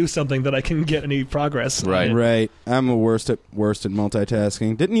whole day to do something that I can get any progress. Right. Right. I'm the worst at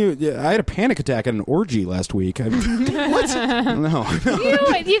multitasking. Didn't you? Yeah, I had a panic attack at an orgy last week. What? No.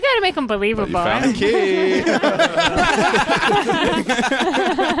 You got to make them believable. You found the key.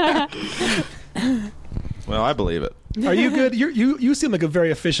 Well, I believe it. Are you good? You seem like a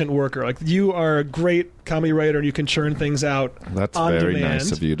very efficient worker. Like you are a great comedy writer, and you can churn things out. That's on very demand.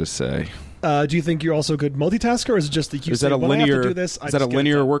 nice of you to say. Do you think you're also a good multitasker, or is it just that you Is say, that a when I have linear? to do this, I Is that a just get it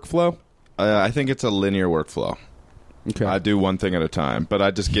linear done? workflow? I think it's a linear workflow. Okay. I do one thing at a time, but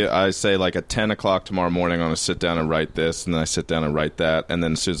I say like at 10 o'clock tomorrow morning, I'm going to sit down and write this, and then I sit down and write that, and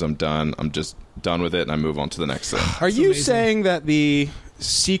then as soon as I'm done, I'm just done with it, and I move on to the next thing. Are you amazing. saying that the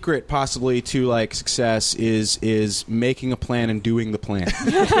secret possibly to like success is making a plan and doing the plan?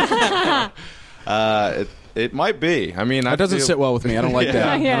 It might be. I mean, That doesn't sit well with me. I don't like Yeah.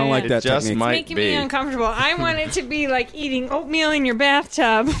 that. Yeah, I don't like yeah. that It just technique. might Making be. me uncomfortable. I want it to be like eating oatmeal in your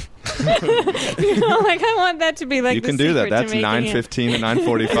bathtub. Like I want that to be like You the can do that. secret to That's making it. 9:15 to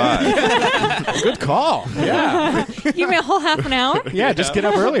 9:45. Good call. Yeah. You give me a whole half an hour? Yeah, just get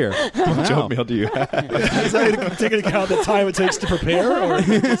up earlier. What Wow. oatmeal do you have? Is that taking into account the time it takes to prepare? Or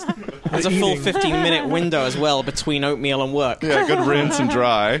There's a full 15-minute window as well between oatmeal and work. Yeah, good rinse and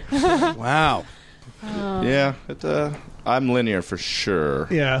dry. Wow. Yeah, I'm linear for sure.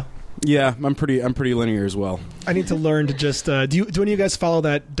 yeah. Yeah, I'm pretty linear as well. I need to learn to just do any of you guys follow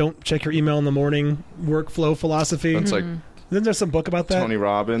that don't check your email in the morning workflow philosophy? That's like Isn't there some book about that? Tony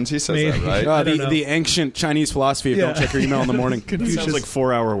Robbins. He says Maybe. that, right? I don't know. The ancient Chinese philosophy of Yeah. don't check your email in the morning. It Confucius. sounds like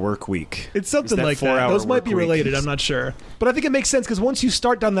 4-hour work week. It's something that like that. 4-hour Those might work be week. related. I'm not sure, but I think it makes sense because once you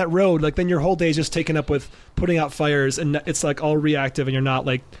start down that road, like then your whole day is just taken up with putting out fires, and it's like all reactive, and you're not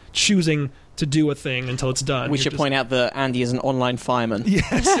like choosing to do a thing until it's done. We should point out that Andy is an online fireman. Yes,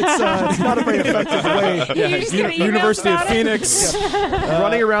 it's not a very effective way. You just get emails University of about it? Phoenix.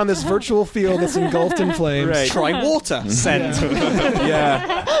 Running around this virtual field that's engulfed in flames. Right. Try water. Send.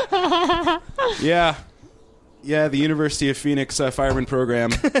 Yeah. Yeah. Yeah, the University of Phoenix fireman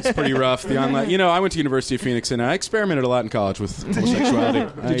program is pretty rough. The online, I went to University of Phoenix and I experimented a lot in college with homosexuality.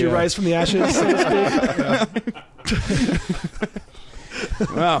 Did you rise from the ashes? So to speak?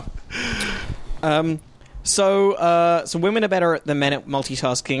 Wow. So women are better than men at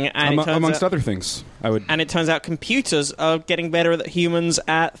multitasking, and Amongst other things, I would. And it turns out computers are getting better than humans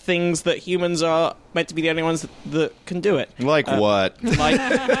at things that humans are meant to be the only ones that can do it. Like what?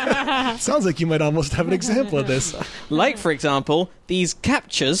 Like, Sounds like you might almost have an example of this. like for example, these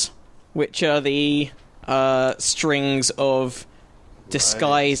captchas, which are the strings of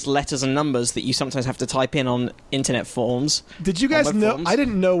disguised letters and numbers that you sometimes have to type in on internet forms. Did you guys web know? forms. I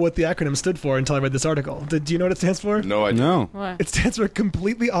didn't know what the acronym stood for until I read this article. Did you know what it stands for? No idea. No. What? It stands for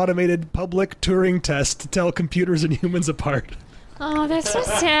Completely Automated Public Turing Test to Tell Computers and Humans Apart. Oh, that's so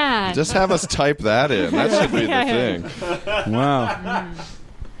sad. Just have us type that in. That should be Yeah, yeah. the thing. Wow.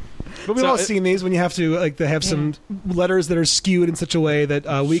 But we've all seen these when you have to, like, they have some letters that are skewed in such a way that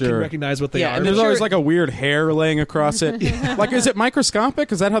we can Sure. recognize what they Yeah, are. and There's Sure. always like a weird hair laying across it. Like, is it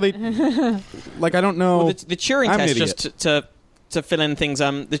microscopic? Is that how they? Like, I don't know. Well, the Turing I'm an test, idiot. just to fill in things,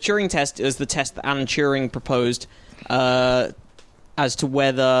 the Turing test is the test that Alan Turing proposed as to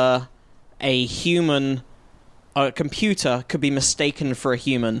whether a computer could be mistaken for a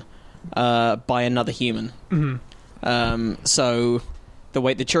human by another human. So the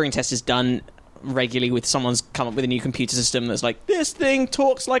way the Turing test is done regularly with someone's come up with a new computer system that's like, this thing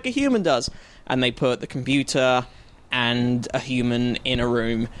talks like a human does, and they put the computer and a human in a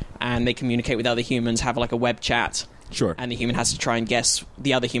room and they communicate with other humans, have like a web chat, Sure. and the human has to try and guess,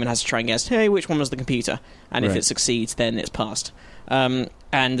 the other human has to try and guess, hey, which one was the computer? And if Right. it succeeds, then it's passed.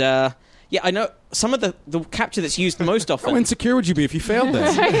 Yeah, I know some of the capture that's used most How often. insecure would you be if you failed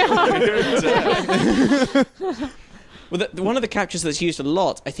this? Well, one of the captures that's used a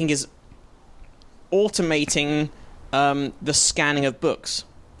lot, I think, is automating the scanning of books.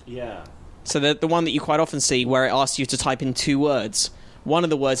 Yeah. So the one that you quite often see where it asks you to type in 2 words. One of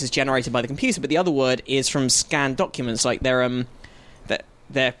the words is generated by the computer, but the other word is from scanned documents. Like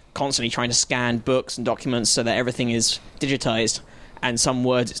they're constantly trying to scan books and documents so that everything is digitized, and some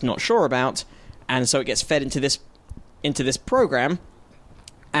words it's not sure about, and so it gets fed into this program.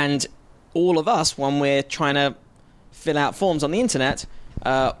 And all of us, when we're trying to fill out forms on the internet,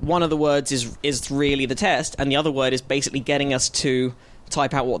 one of the words is really the test, and the other word is basically getting us to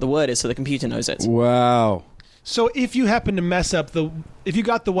type out what the word is so the computer knows it. Wow. So if you happen to mess up if you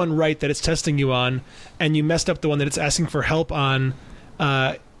got the one right that it's testing you on, and you messed up the one that it's asking for help on,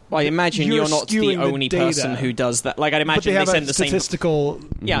 Well, I imagine you're you're not the skewing the only data. person who does that. Like, I'd but imagine they have send a the same. statistical.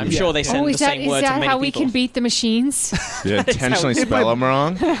 Yeah, I'm sure they send Oh, the is that, same is word to that many how we people. can beat the machines? You intentionally spell them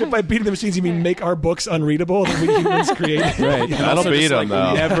wrong? By beating the machines, you mean make our books unreadable that we humans create. Right. That'll beat them,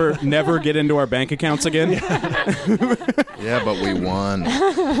 though. Never get into our bank accounts again. Yeah, but we won.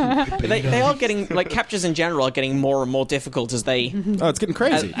 But they are getting, like, captures in general are getting more and more difficult as they Oh, it's getting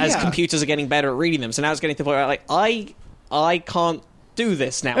crazy. as Yeah. computers are getting better at reading them. So now it's getting to the point where, like, I can't do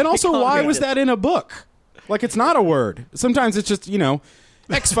this now. And also, I can't why read was it. that in a book? Like, it's not a word. Sometimes it's just,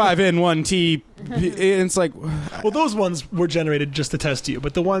 X5N1T. It's like, Well, those ones were generated just to test you,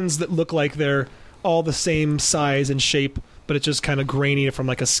 but the ones that look like they're all the same size and shape, but it's just kind of grainy from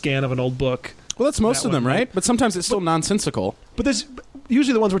like a scan of an old book. well, that's most That of them, one, right? right? But sometimes it's still nonsensical. But there's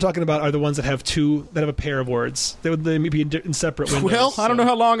usually the ones we're talking about are the ones that have a pair of words. They may be in separate windows. Well, I don't know so-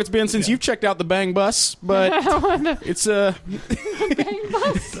 how long it's been since you've checked out the Bang Bus, but it's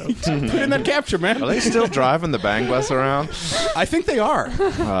Put in that capture, man. Are they still driving the Bang Bus around? I think they are.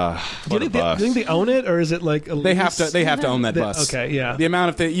 Do you think they own it, or is it like a They have lease? to. They have to own that bus. Okay, yeah. The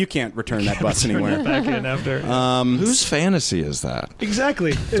amount of you can't return that bus anywhere. Back in after. Whose fantasy is that?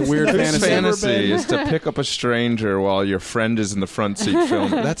 Exactly. It's a weird never fantasy. been- Fantasy is to pick up a stranger while your friend is in the front seat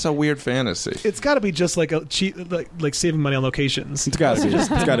filming. That's a weird fantasy. It's got to be just like a cheap, like saving money on locations. It's got to be. It's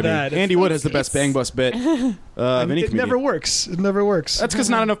got to be. that. Andy Wood has the best Bang Bus bit of any It comedian. never works. It never works. That's because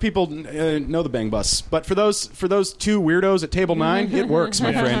not enough people know the Bang Bus. But for those two weirdos at table 9, it works,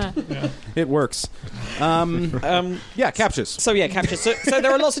 my friend. It works. Yeah, captures. So yeah, captures. So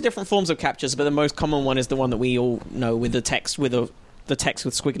there are lots of different forms of captures, but the most common one is the one that we all know with the text with the text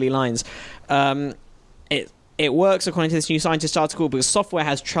with squiggly lines. It works according to this New Scientist article because software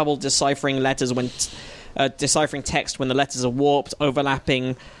has trouble deciphering letters when deciphering text when the letters are warped,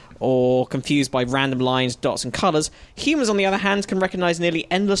 overlapping, or confused by random lines, dots, and colours. Humans, on the other hand, can recognise nearly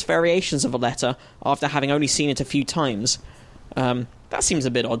endless variations of a letter after having only seen it a few times. That seems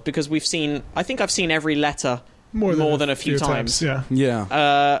a bit odd because I think I've seen every letter more than a few times. Yeah.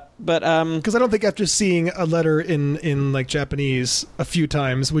 Yeah. Because I don't think after seeing a letter in like Japanese a few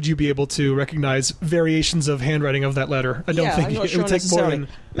times, would you be able to recognize variations of handwriting of that letter? I don't think I'm not it sure would take more necessarily. than.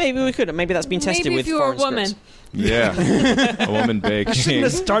 Maybe we could. Maybe that's been tested Maybe with if you were a foreign woman. scripts. Yeah. A woman baking. Shouldn't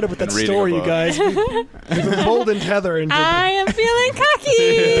have started with that and reading a story, you book. guys. We've emboldened Heather into. I am feeling cocky.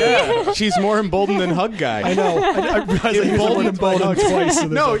 Yeah. She's more emboldened than Hug Guy. I know. I realized I used the word emboldened twice. in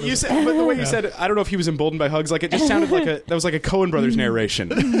this No, episode. you said, but the way you said it, I don't know if he was emboldened by Hugs. Like it just sounded like that was like a Coen Brothers narration.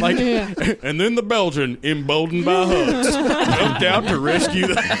 Like, and then the Belgian, emboldened by Hugs, jumped out to rescue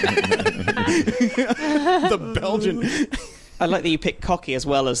the Belgian. I like that you pick cocky as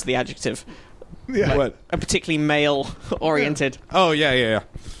well as the adjective. Yeah. What? A particularly male-oriented. Oh yeah.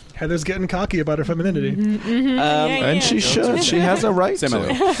 Heather's getting cocky about her femininity. And she should. She has a right Sam to.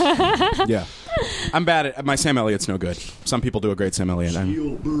 Elliott. Yeah. I'm bad at my Sam Elliott's no good. Some people do a great Sam Elliott.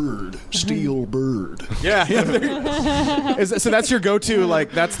 Steel bird. Yeah. So that's your go-to.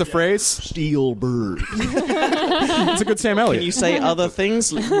 Like that's the phrase. Steel bird. It's a good Sam Elliott. Can you say other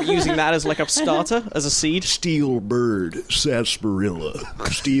things using that as like a starter, as a seed? Steel bird. Sarsaparilla.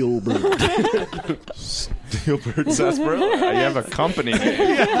 Steel bird. Steelbird Sarsaparilla. You have a company name.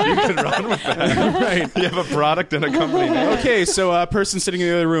 You can run with that. Right. You have a product and a company name. Okay, so a person sitting in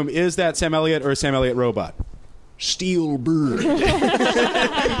the other room, is that Sam Elliott or a Sam Elliott robot? Steel bird.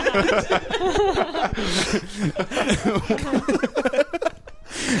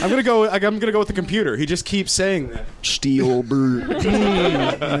 I'm gonna go with the computer. He just keeps saying that. Steel bird.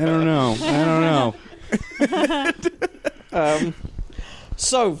 I don't know.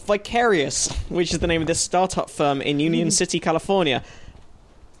 So, Vicarious, which is the name of this startup firm in Union City, California,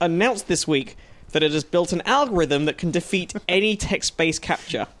 announced this week that it has built an algorithm that can defeat any text-based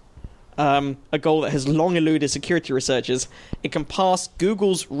captcha. A goal that has long eluded security researchers. It can pass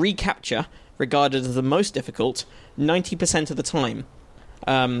Google's reCAPTCHA, regarded as the most difficult, 90% of the time,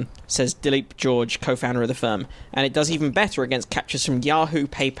 says Dilip George, co-founder of the firm. And it does even better against captchas from Yahoo,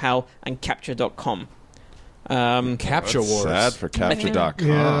 PayPal, and Captcha.com. Captcha Wars. Sad for Captcha.com.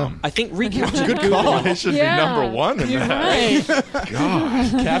 Yeah. I think reCAPTCHA... Good call. It should be number one in You're that. right.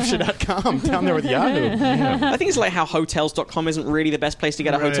 Captcha.com down there with Yahoo. I think it's like how Hotels.com isn't really the best place to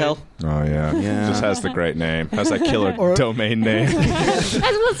get a Right. hotel. Oh, yeah. Yeah. Just has the great name. Has that killer Or- domain name.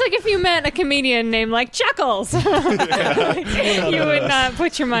 It's like if you met a comedian named like Chuckles. You would not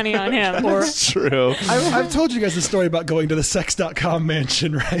put your money on him. It's true. I've told you guys the story about going to the sex.com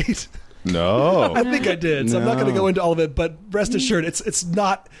mansion, right? No. I think I did, so I'm not going to No. go into all of it, but rest assured, it's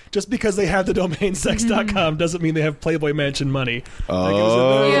not just because they have the domain sex.com doesn't mean they have Playboy Mansion money. Like,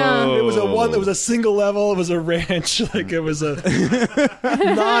 Yeah. it was a single level, it was a ranch, like it was a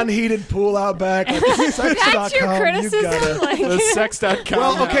non-heated pool out back. Like, sex.com, That's your criticism? Like, The sex.com.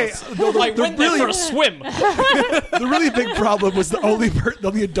 Well, okay, I went there for a swim. the really big problem was the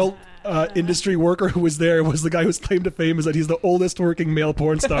only adult industry worker who was there was the guy whose claim to fame is that he's the oldest working male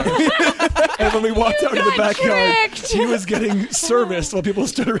porn star. And when we walked out in the got backyard, tricked. he was getting serviced while people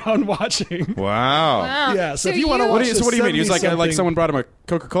stood around watching. Wow. Wow. Yeah, so if you wanna watch What do you mean? He's like 70-something someone brought him a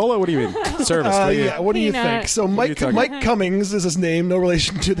Coca-Cola? What do you mean? Service. What do you- yeah, what do you Peanut. think? So are you Mike talking Cummings is his name, no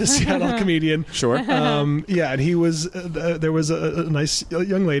relation to the Seattle comedian. Sure. Yeah, and he was there was a nice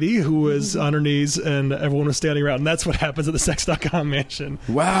young lady who was on her knees, and everyone was standing around. And that's what happens at the sex.com mansion.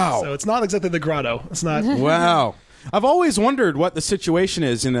 Wow. So it's not exactly the grotto. It's not. Wow. I've always wondered what the situation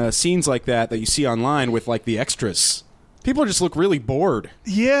is in scenes like that you see online with like the extras. People just look really bored.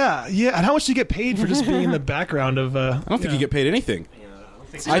 Yeah. And how much do you get paid for just being in the background of? I don't think you get paid anything.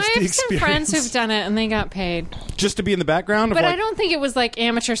 I It's the have some friends experience. who've done it and they got paid. Just to be in the background of But like, I don't think it was like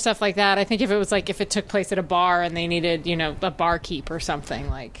amateur stuff like that. I think if it was like if it took place at a bar and they needed, a barkeep or something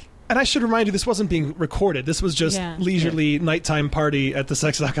like. And I should remind you, this wasn't being recorded. This was just Yeah. leisurely nighttime party at the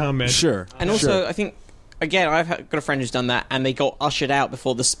sex.com man. Sure. And also, I think again, got a friend who's done that, and they got ushered out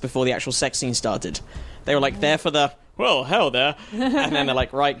before the actual sex scene started. They were like there for the hell there, and then they're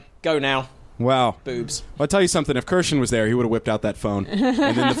like, right, go now, Wow. boobs. Well, I'll tell you something. If Kirshen was there, he would have whipped out that phone, and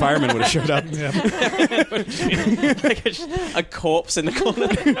then the fireman would have showed up. Like a corpse in the corner.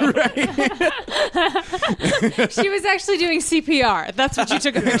 She was actually doing CPR. That's what you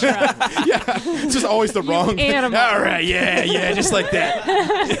took a picture of. It's just always the wrong animal. All right, yeah, just like that.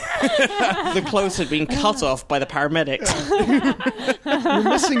 The clothes had been cut off by the paramedics. You're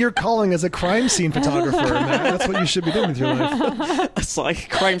missing your calling as a crime scene photographer, Matt. That's what you should be doing with your life. It's like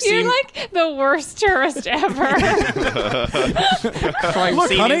crime scene. You're like the worst tourist ever. crime Look,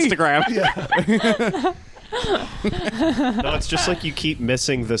 scene honey. Instagram. No, it's just like you keep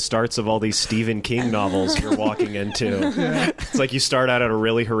missing the starts of all these Stephen King novels you're walking into. It's like you start out at a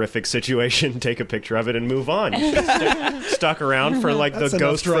really horrific situation, take a picture of it, and move on. You should have stuck around for like That's the enough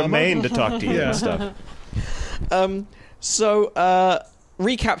ghost drama. from Maine to talk to you Yeah. and stuff.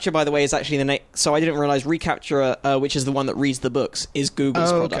 ReCAPTCHA, by the way, is actually the name. So I didn't realize reCAPTCHA, which is the one that reads the books, is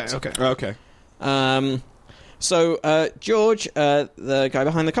Google's product. Okay. George, the guy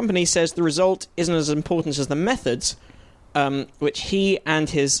behind the company, says the result isn't as important as the methods, which he and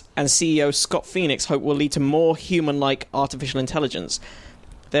CEO Scott Phoenix hope will lead to more human-like artificial intelligence.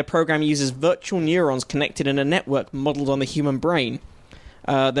 Their program uses virtual neurons connected in a network modeled on the human brain.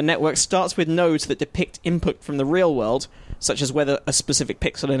 The network starts with nodes that depict input from the real world, such as whether a specific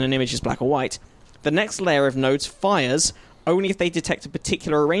pixel in an image is black or white. The next layer of nodes fires only if they detect a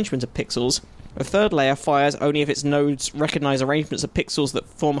particular arrangement of pixels. A third layer fires only if its nodes recognize arrangements of pixels that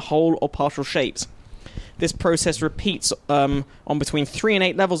form whole or partial shapes. This process repeats on between 3 and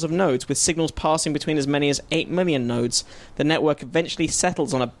 8 levels of nodes, with signals passing between as many as 8 million nodes. The network eventually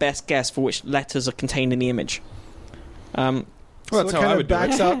settles on a best guess for which letters are contained in the image. Well, So that's it how I kind would of do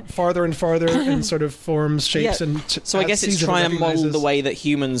backs it. out farther and farther and sort of forms shapes Yeah. and So I guess it's sees and trying to model recognizes. the way that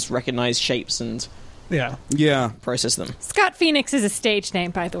humans recognize shapes and Yeah. Yeah. process them. Scott Phoenix is a stage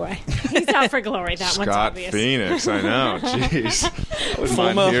name, by the way. He's out for glory. That one's Scott obvious. Phoenix, I know. Jeez. I wouldn't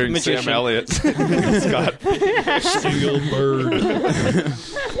mind Former hearing magician. Sam Elliott. Scott. Steel bird.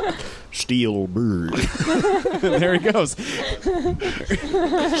 Steel bird. There he goes.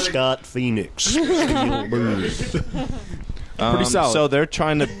 Scott Phoenix. Steel bird. Pretty solid. So they're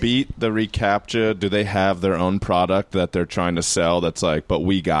trying to beat the reCAPTCHA. Do they have their own product that they're trying to sell that's like, but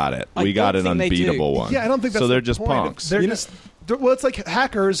we got it. I We got don't an think they do. unbeatable one. Yeah, I don't think that's So they're the just point. punks. They're well, it's like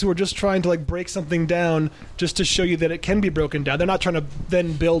hackers who are just trying to like break something down just to show you that it can be broken down. They're not trying to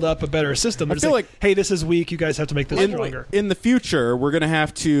then build up a better system. They're I just feel like, hey, this is weak. You guys have to make this stronger. in the future, we're going to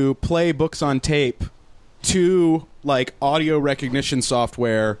have to play books on tape to like audio recognition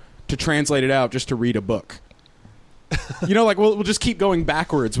software to translate it out just to read a book. You know, like we'll just keep going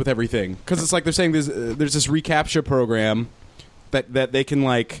backwards with everything because it's like they're saying there's this reCAPTCHA program that they can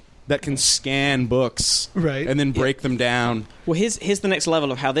like that can scan books Right. and then break them down. Well, here's the next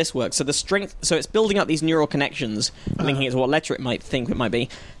level of how this works. So it's building up these neural connections, linking it to what letter it might think it might be.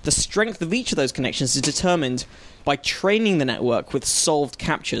 The strength of each of those connections is determined by training the network with solved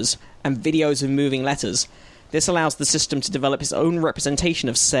captures and videos of moving letters. This allows the system to develop its own representation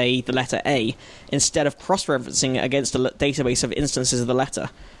of, say, the letter A, instead of cross-referencing it against a database of instances of the letter.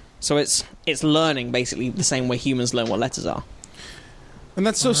 So it's learning basically the same way humans learn what letters are. And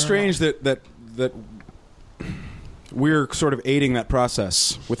that's so strange that we're sort of aiding that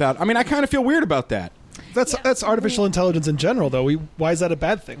process without. I mean, I kind of feel weird about that. That's artificial intelligence in general, though. Why is that a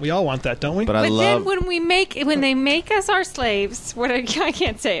bad thing? We all want that, don't we? But I But love. then when they make us our slaves, I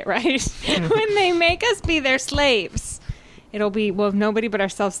can't say it right. When they make us be their slaves, it'll be nobody but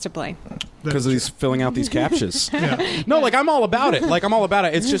ourselves to blame. Because he's filling out these captchas. Yeah. No, like I'm all about it.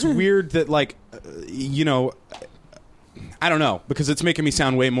 It's just weird that I don't know, because it's making me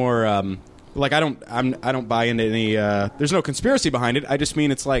sound way more like I don't buy into any there's no conspiracy behind it. I just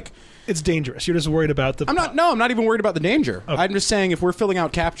mean it's like It's dangerous. You're just worried about the. I'm not even worried about the danger. Okay. I'm just saying if we're filling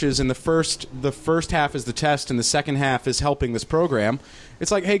out captchas and the first half is the test and the second half is helping this program, it's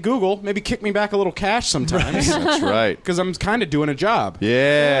like, hey Google, maybe kick me back a little cash sometimes. That's right. Because I'm kind of doing a job.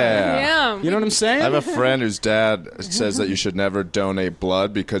 Yeah. You know what I'm saying? I have a friend whose dad says that you should never donate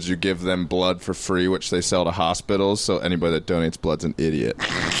blood because you give them blood for free, which they sell to hospitals. So anybody that donates blood's an idiot.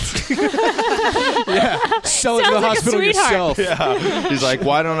 Sell it to the Sounds like a hospital sweetheart. yourself. Yeah. He's like,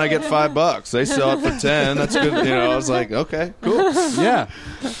 why don't I get $5? They sell it for 10. That's good. You know, I was like, okay, cool. Yeah.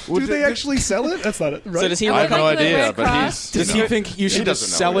 Do they actually sell it? That's not it. Right? So does he I have look no like the idea, Red but Cross? he's. Does he think you should just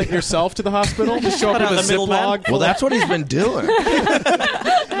doesn't know sell what it yourself to the hospital? Just show up Cut with a out the middleman. Ziploc? Well, that's what he's been doing.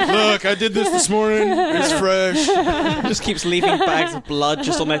 Look, I did this morning. It's fresh. just keeps leaving bags of blood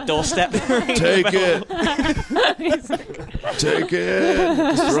just on their doorstep? Take it. Take it.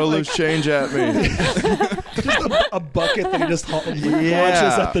 Just throw loose change at me. Just a bucket that he just launches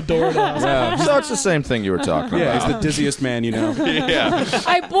Yeah. at the door of the house. Yeah. So it's the same thing you were talking Yeah, he's the about. dizziest man you know. Yeah.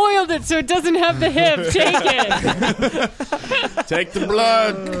 I boiled it so it doesn't have the hip. Take it. Take the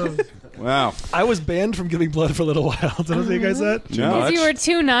blood. Wow. I was banned from giving blood for a little while. Did I tell you guys that? No. much? Because you were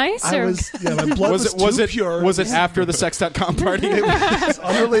too nice? I Or? was, yeah, my blood was, Was too it pure. was it after the sex.com party? It's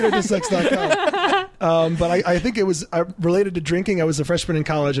unrelated to sex.com. But I think it was related to drinking. I was a freshman in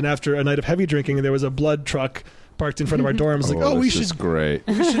college, and after a night of heavy drinking, there was a blood truck parked in front of our dorms. Like, oh, we this is should great.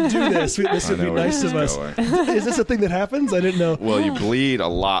 do this. This I would be know where nice this of is us. going. Is this a thing that happens? I didn't know. Well, you bleed a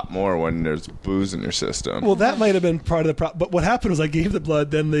lot more when there's booze in your system. Well, that might have been part of the problem. But what happened was I gave the blood.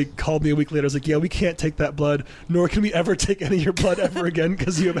 Then they called me a week later. I was like, yeah, we can't take that blood, nor can we ever take any of your blood ever again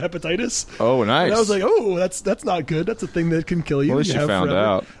because you have hepatitis. Oh, nice. And I was like, oh, that's not good. That's a thing that can kill you. Well, at least you have found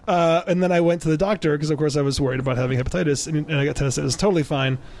forever. out. And then I went to the doctor because, of course, I was worried about having hepatitis, and I got tested. It was totally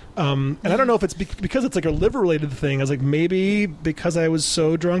fine. And I don't know if it's because it's like a liver-related thing. I was like, maybe because I was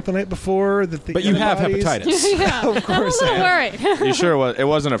so drunk the night before that the But you have antibodies- hepatitis. Yeah. Of course I'm a I little have. worried. You sure it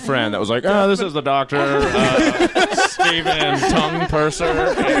wasn't a friend that was like, oh, this is the doctor, Steven Tongue Purser.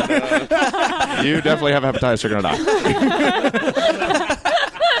 And, you definitely have hepatitis. You're going to die.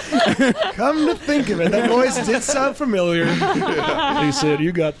 Come to think of it, that voice did sound familiar. He said,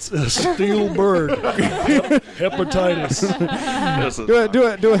 you got steel bird, hepatitis.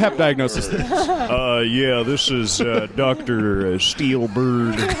 Do a hep diagnosis. Yeah, this is Dr.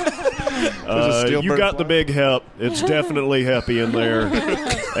 Steelbird. Steelbird You got the fly? big hep. It's definitely happy in there.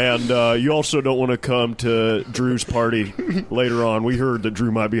 And you also don't want to come to Drew's party later on. We heard that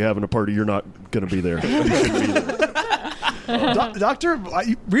Drew might be having a party. You're not going to be there. You shouldn't be there. Doctor,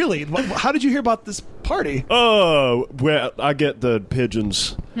 really? How did you hear about this party? Oh, well, I get the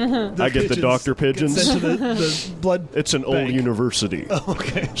pigeons. I get the doctor Get pigeons. sent to the blood. It's an old bank. university.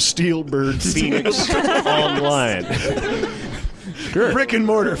 Okay. Steelbird Phoenix Online. Brick and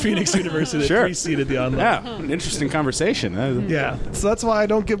mortar Phoenix University that Sure. preceded the online. Yeah, an interesting conversation. Yeah. So that's why I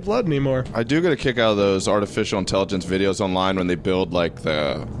don't give blood anymore. I do get a kick out of those artificial intelligence videos online when they build like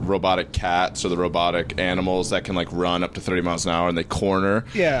the robotic cats or the robotic animals that can like run up to 30 miles an hour and they corner.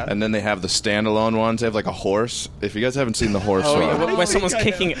 Yeah. And then they have the standalone ones. They have like a horse. If you guys haven't seen the horse Oh, one, yeah, where someone's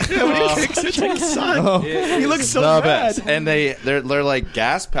kicking it. Yeah, when he kicks it to his son. He looks so the bad. best. And they're like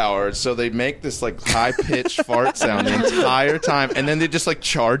gas powered, so they make this like high pitched fart sound the entire time, and then they just like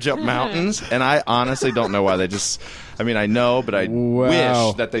charge up mountains. And I honestly don't know why they just. I mean, I know, but I Wow.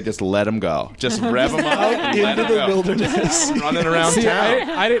 wish that they just let them go. Just rev them up and let Into 'em the go. wilderness. Running around See, town.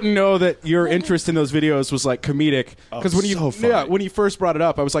 I didn't know that your interest in those videos was like comedic because when you so funny. when you first brought it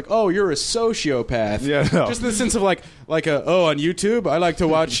up, I was like, oh, you're a sociopath. Yeah, no. Just in the sense of like on YouTube, I like to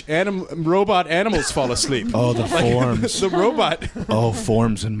watch robot animals fall asleep. Oh, the forms. The robot. Oh,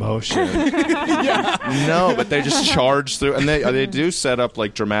 forms in motion. No, but they just charge through, and they do set up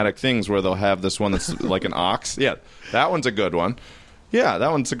like dramatic things where they'll have this one that's like an ox. Yeah, that one's a good one. Yeah,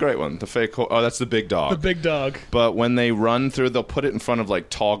 that one's a great one. The fake. Oh, that's the big dog. The big dog. But when they run through, they'll put it in front of like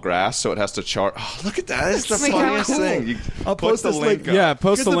tall grass, so it has to charge. Oh, look at that! It's the my God. funniest Cool. thing. You I'll put post the this link. link. up. Yeah, post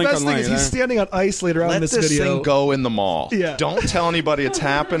Because the the link best online. thing is he's standing on ice later on Let in this this video. thing go in the mall. Yeah. Don't tell anybody it's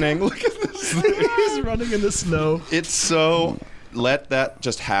happening. Look at this thing. He's running in the snow. It's so. Let that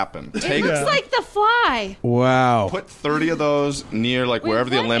just happen. It Take looks Yeah. like The Fly. Wow. Put 30 of those near like wherever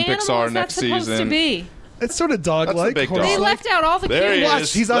the What Olympics animal are is that next supposed season. To be? It's sort of dog-like. big horse-like. They dog. left out all the There he cute is. ones.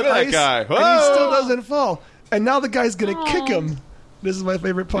 Watch, he's on Look at that ice, guy. and he Whoa! still doesn't fall. And now the guy's going to kick him. This is my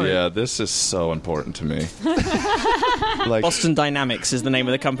favorite part. Yeah, this is so important to me. Like, Boston Dynamics is the name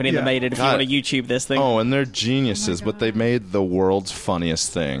of the company Yeah. that made it. If you God. want to YouTube this thing. oh, and they're geniuses, but they made the world's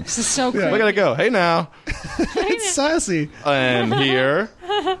funniest thing. This is so Yeah. cool. Look at it go. Hey now. It's sassy. And here.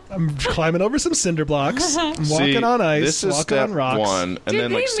 I'm climbing over some cinder blocks. I'm walking See, on ice, this is walking step on rocks. 1. And Did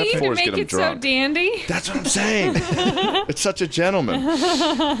then they like step mean 4 to is make get them it so drunk. dandy? That's what I'm saying. It's such a gentleman.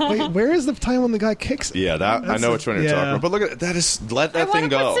 Wait, where is the time when the guy kicks? Yeah, that I know which one you're yeah. talking about. But look at that is let I that want thing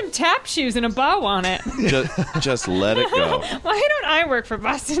to go. put some tap shoes and a bow on it. Just let it go. Why don't I work for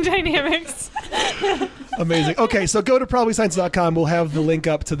Boston Dynamics? Amazing. Okay, so go to probablyscience.com. We'll have the link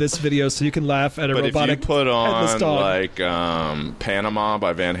up to this video so you can laugh at a But robotic if you put headless on dog. like Panama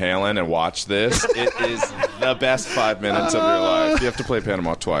by Van Halen and watch this, it is the best 5 minutes of your life. You have to play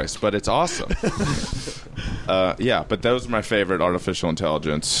Panama twice, but it's awesome. Yeah, but those are my favorite artificial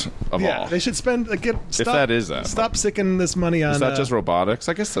intelligence of Yeah, all. they should spend stop, that is that. Stop sicking this money on. Is that just robotics?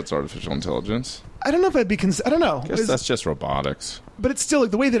 I guess that's artificial intelligence. I don't know if I'd be. I don't know. I guess that's just robotics. But it's still like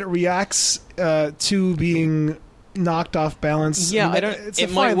the way that it reacts to being knocked off balance. Yeah, I mean, I don't. it's a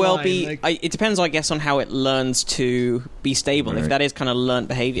It might fine well line, be. like- It depends, I guess, on how it learns to be stable. If Right. that is kind of learned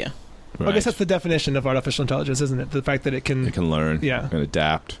behavior. I guess that's the definition of artificial intelligence, isn't it? The fact that it can. It can learn. Yeah. And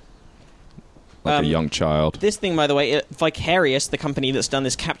adapt. Like a young child. This thing, by the way, Vicarious, the company that's done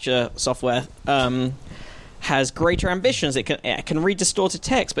this capture software, has greater ambitions. It can read distorted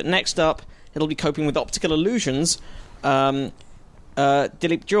text, but next up, it'll be coping with optical illusions.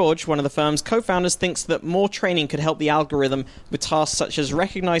 Dilip George, one of the firm's co-founders, thinks that more training could help the algorithm with tasks such as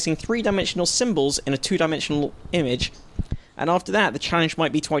recognizing three-dimensional symbols in a two-dimensional image. And after that, the challenge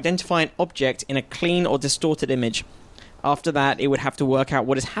might be to identify an object in a clean or distorted image. After that, it would have to work out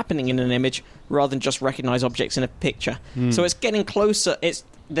what is happening in an image rather than just recognize objects in a picture. So it's getting closer.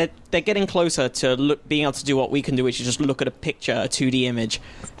 They're getting closer to being able to do what we can do, which is just look at a picture, a 2D image,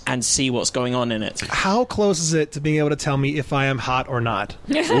 and see what's going on in it. How close is it to being able to tell me if I am hot or not?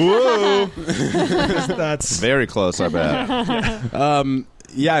 Whoa! That's Very close, I bet.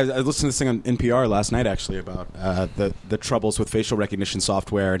 Yeah, I listened to this thing on NPR last night, actually, about the troubles with facial recognition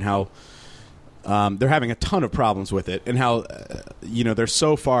software and how they're having a ton of problems with it, and how they're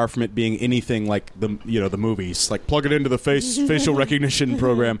so far from it being anything like the movies, like plug it into the facial recognition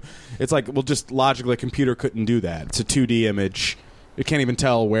program. It's like, well, just logically, a computer couldn't do that. It's a 2D image. It can't even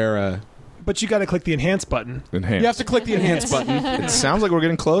tell where. But you got to click the enhance button. Enhance. You have to click the enhance button. It sounds like we're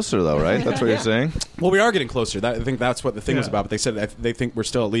getting closer, though, right? That's what you're saying? Well, we are getting closer. I think that's what the thing was Yeah. about. But they said they think we're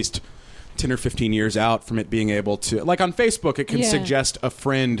still at least 10 or 15 years out from it being able to, like on Facebook, it can suggest a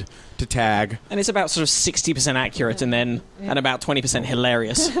friend to tag. And it's about sort of 60% accurate and about 20%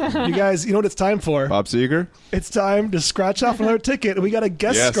 hilarious. You guys, you know what it's time for? Bob Seger? It's time to scratch off another ticket, and we got a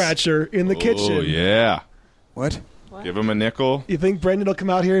guest Yes. scratcher in the kitchen. Oh, yeah. What? Give him a nickel. You think Brendan will come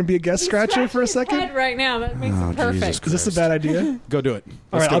out here and be a guest scratcher for a second? Head right now. That makes it perfect. Is this a bad idea? Go do it.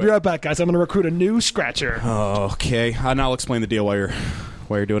 All right, Let's do I'll be it. right back, guys. I'm going to recruit a new scratcher. Okay, and I'll explain the deal while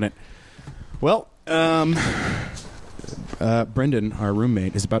you're doing it. Well, Brendan, our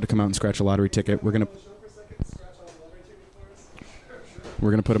roommate, is about to come out and scratch a lottery ticket. We're gonna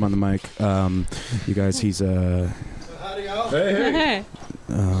put him on the mic. You guys, he's Hey.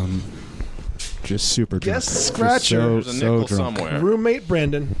 just super drunk. Guest scratcher. There's a nickel somewhere. Roommate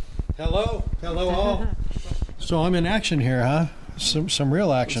Brendan. Hello all. So I'm in action here, huh? Some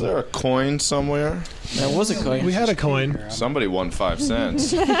real Is action. there a coin somewhere? There was a coin. We had a coin. Somebody won 5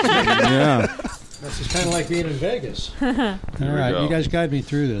 cents. Yeah. This is kind of like being in Vegas. All we right, go. you guys guide me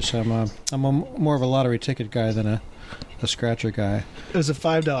through this. I'm more of a lottery ticket guy than a scratcher guy. It was a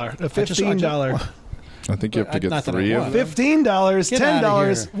 $5, a I $15. I think you have to get Not that I 3 of won. them. $15, Get outta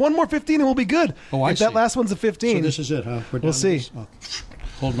 $10. here. One more 15 and we'll be good. Oh, I if that see. last one's a 15. So this is it, huh? We're We'll down to see. this? Oh.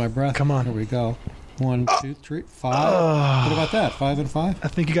 Hold my breath. Come on. Here we go. 1, 2, 3, 5. What about that? 5 and 5? I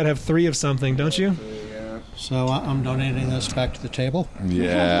think you got to have 3 of something, don't you? So I'm donating this back to the table.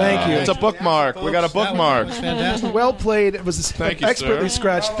 Yeah. Thank you. It's a bookmark. We got a bookmark. That was fantastic. Well played. It was Thank you, expertly sir.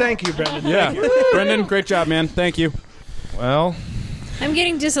 scratched. Thank you, Brendan. Yeah. Brendan, great job, man. Thank you. Well, I'm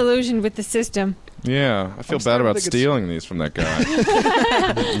getting disillusioned with the system. yeah. I feel bad starting to about think it's- stealing these from that guy.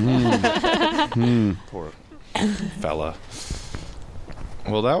 Poor fella.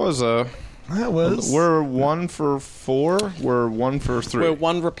 Well, that was a... That was. We're 1 for 4. We're 1 for 3. We're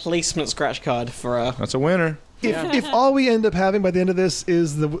one replacement scratch card for a... That's a winner. If all we end up having by the end of this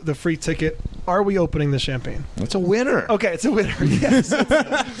is the free ticket, are we opening the champagne? That's a winner. Okay, it's a winner. Yes.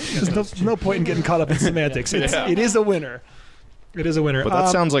 There's no point in getting caught up in semantics. It is a winner. It is a winner. But that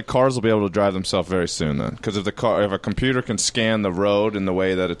sounds like cars will be able to drive themselves very soon then. Because if a computer can scan the road in the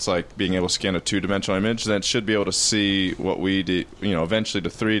way that it's like being able to scan a 2-dimensional image, then it should be able to see what we do, eventually to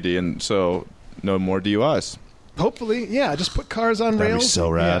 3D, and so no more DUIs. Hopefully, yeah. Just put cars on That'd be rails. so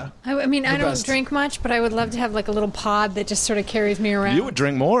rad. Yeah. I mean, I don't best. drink much, but I would love to have like a little pod that just sort of carries me around. You would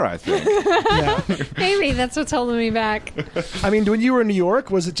drink more, I think. Yeah. Maybe that's what's holding me back. I mean, when you were in New York,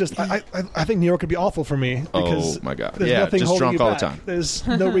 was it just? I think New York would be awful for me because Oh, my God. there's Yeah, nothing just holding drunk you all the back. time. There's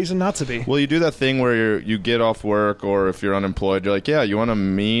no reason not to be. Well, you do that thing where you get off work, or if you're unemployed, you're like, yeah, you want to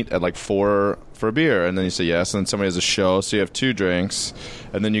meet at like 4 for a beer? And then you say yes, and then somebody has a show, so you have 2 drinks,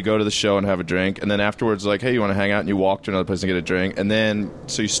 and then you go to the show and have a drink, and then afterwards, like, hey, you want to hang out, and you walk to another place and get a drink, and then,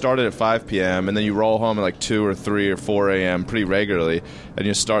 so you started at 5 p.m., and then you roll home at like 2 or 3 or 4 a.m. pretty regularly, and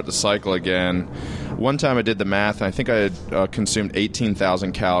you start the cycle again. One time I did the math, and I think I had consumed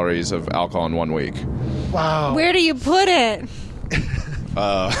 18,000 calories of alcohol in 1 week. Wow. Where do you put it?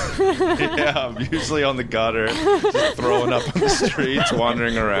 Yeah, I'm usually on the gutter, just throwing up on the streets,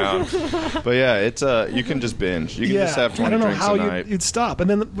 wandering around. But yeah, it's you can just binge. You can just have 20 I don't know drinks how a night. you'd stop, and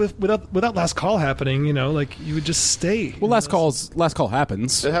then without last call happening, you know, like you would just stay. Well, last call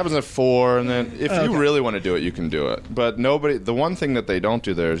happens. It happens at 4, and then if you really want to do it, you can do it. But the one thing that they don't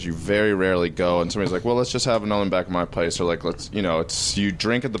do there is you very rarely go, and somebody's like, well, let's just have another one back at my place, or like, let's, you know, it's you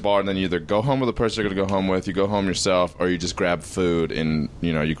drink at the bar, and then you either go home with the person you're going to go home with, you go home yourself, or you just grab food and,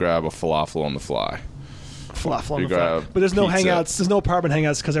 you know, you grab a falafel on the fly. Falafel on You the fly. grab But there's no pizza. hangouts. There's no apartment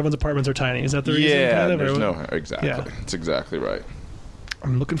hangouts because everyone's apartments are tiny. Is that the reason? Yeah, kind of, there's or no what? exactly. Yeah. That's exactly right.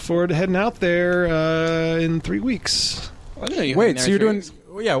 I'm looking forward to heading out there in 3 weeks. I don't know you Wait, so you're doing?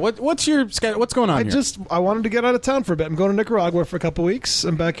 Yeah. What's your schedule? What's going on here? I wanted to get out of town for a bit. I'm going to Nicaragua for a couple weeks.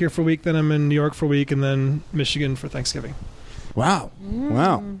 I'm back here for a week. Then I'm in New York for a week, and then Michigan for Thanksgiving. Wow.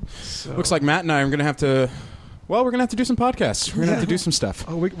 So, Looks like Matt and I are going to have to. Well, we're going to have to do some podcasts. We're going to have to do some stuff.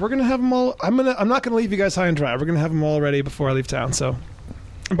 we're going to have them all. I'm not going to leave you guys high and dry. We're going to have them all ready before I leave town. So,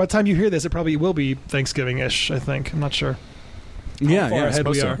 and by the time you hear this, it probably will be Thanksgiving-ish. I think. I'm not sure. Yeah, far I ahead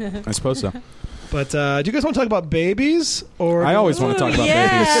suppose we so. are. I suppose so. But do you guys want to talk about babies? Or I always want to talk about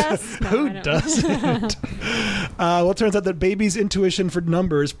babies. yes. No, Who I don't. doesn't? Well, it turns out that babies' intuition for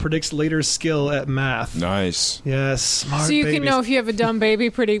numbers predicts later skill at math. Nice. Yes, smart So you babies. can know if you have a dumb baby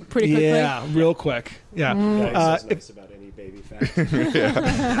pretty quickly. Yeah, real quick. Yeah. Nice about any baby fact.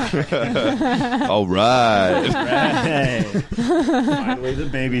 All right. Hey. Finally, the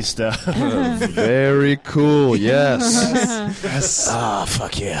baby stuff. Very cool. Yes. Yes. Ah,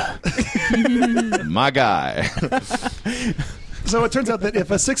 fuck yeah. My guy. So it turns out that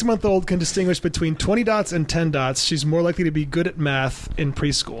if a 6-month-old can distinguish between 20 dots and 10 dots, she's more likely to be good at math in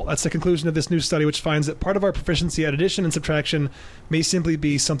preschool. That's the conclusion of this new study, which finds that part of our proficiency at addition and subtraction may simply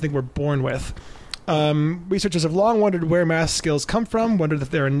be something we're born with. Researchers have long wondered where math skills come from, wondered if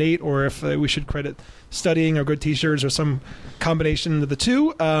they're innate or if we should credit studying or good teachers or some combination of the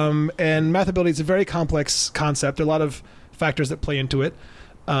two. And math ability is a very complex concept. There are a lot of factors that play into it.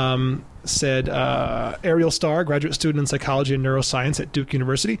 Said Ariel Starr, graduate student in psychology and neuroscience at Duke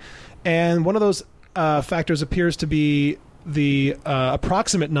University. And one of those factors appears to be the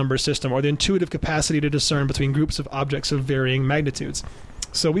approximate number system, or the intuitive capacity to discern between groups of objects of varying magnitudes.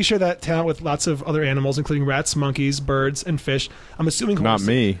 So we share that talent with lots of other animals, including rats, monkeys, birds, and fish. I'm assuming horses. Not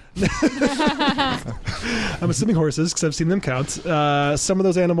me. I'm assuming horses because I've seen them count. Some of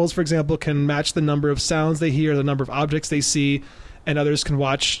those animals, for example, can match the number of sounds they hear, the number of objects they see, and others can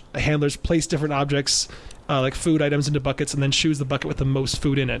watch handlers place different objects, like food items, into buckets and then choose the bucket with the most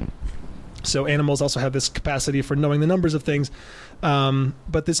food in it. So animals also have this capacity for knowing the numbers of things.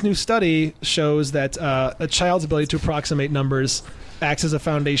 But this new study shows that a child's ability to approximate numbers acts as a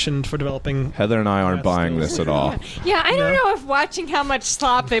foundation for developing. Heather and I aren't buying this at all. Yeah, I don't know if watching how much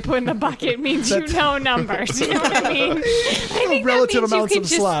slop they put in the bucket means you know numbers. You know what I mean? I think Relative that means you amounts could of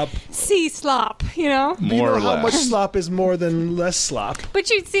just slop. see slop, you know? Do you More know or how much less. slop is more than less slop?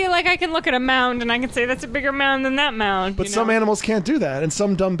 But you'd see, like, I can look at a mound and I can say that's a bigger mound than that mound. But you some know? animals can't do that, and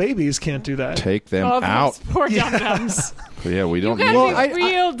some dumb babies can't do that. Take them Oh, out. those poor dum-dums. Yeah, we don't You need gotta that. be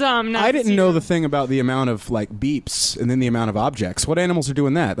real dumb. Not I to didn't see know them. the thing about the amount of like beeps and then the amount of objects. What animals are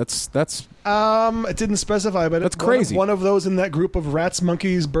doing that? That's It didn't specify, but That's it's crazy. One of those in that group of rats,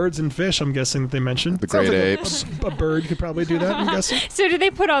 monkeys, birds, and fish. I'm guessing that they mentioned The Sounds great like apes. A bird could probably do that. I'm guessing. So did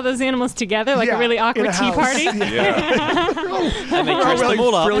they put all those animals together like Yeah, a really in awkward a tea house. party? And they All dressed really them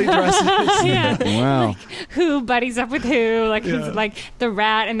all up. frilly dresses. Yeah. wow. Who buddies up with who? Like Yeah. who's like the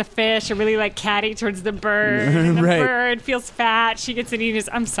rat and the fish are really like catty towards the bird. And the Right. bird feels fat. She gets it eaten.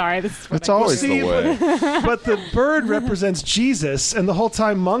 I'm sorry. This is what It's I always See, the way. But the bird represents Jesus, and the whole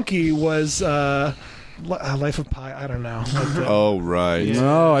time monkey was Life of Pi. I don't know. Oh, right.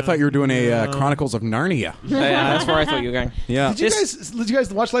 No, I thought you were doing a Chronicles of Narnia. Yeah, that's where I thought you were going. Yeah. Did you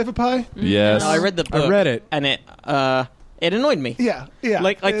guys watch Life of Pi? Yes. No, I read the book. I read it. and it annoyed me. Yeah.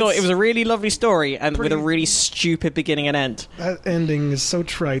 Like I thought it was a really lovely story and with a pretty- really stupid beginning and end. That ending is so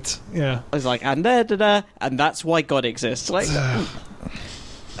trite. Yeah. I was like, and da da da, and that's why God exists. Like,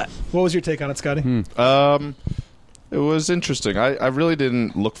 What was your take on it, Scotty? It was interesting. I really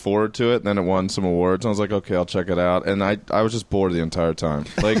didn't look forward to it. And then it won some awards. I was like, okay, I'll check it out. And I was just bored the entire time.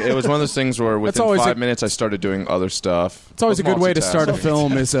 Like, it was one of those things where within always 5 minutes I started doing other stuff. It's always a good way to start a Multitasking.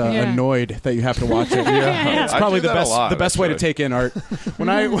 film is annoyed that you have to watch it. It's I probably do the that a best lot, way to actually. take in art. When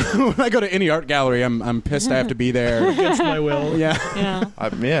I go to any art gallery, I'm pissed I have to be there. Against my will. Yeah.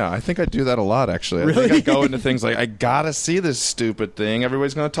 I think I do that a lot, actually. I think I go into things like, I gotta see this stupid thing.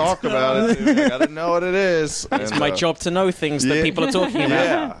 Everybody's going to talk about it. Dude. I gotta know what it is. It's my job to know things that yeah. people are talking about.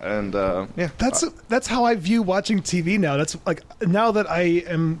 Yeah, and That's how I view watching TV now. That's like now that I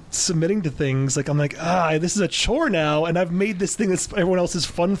am submitting to things, like I'm like, this is a chore now, and I've made this thing that's everyone else's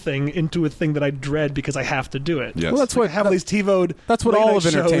fun thing into a thing that I dread because I have to do it. Yes. Well, that's what I have all these TiVo'd. That's what late all night of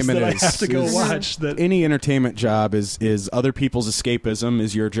shows entertainment that is. I have to go is watch. That any entertainment job is other people's escapism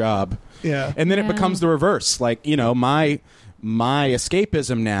is your job. yeah. And then it becomes the reverse. Like, my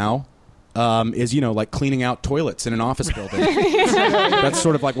escapism now is, like cleaning out toilets in an office building. That's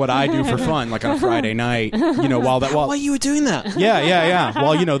sort of like what I do for fun, like on a Friday night, Why you were doing that? Yeah.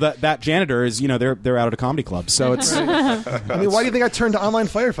 Well, that janitor is, they're out at a comedy club. So it's, I mean, why do you think I turned to online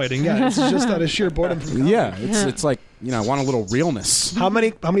firefighting? Yeah, it's just out of sheer boredom. From comedy. yeah, it's like, I want a little realness. How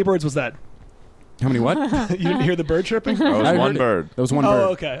many birds was that? How many what? You didn't hear the bird chirping? that was I one heard it. bird. That was one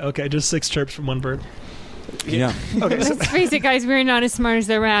bird. Okay. Just 6 chirps from one bird. Yeah. Okay, so Let's face it, guys. We're not as smart as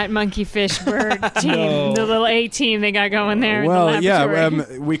the rat, monkey, fish, bird team. No. The little A team they got going there. Well, in the yeah,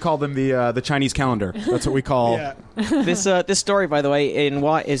 laboratory. we call them the Chinese calendar. That's what we call. yeah. This story, by the way, in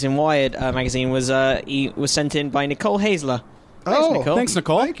Wired magazine was sent in by Nicole Hazler. Nicole. Thanks,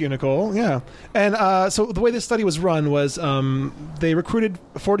 Nicole. Thank you, Nicole. Yeah. And so the way this study was run was they recruited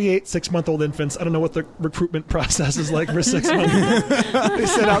 48 6-month-old infants. I don't know what the recruitment process is like for 6 months. They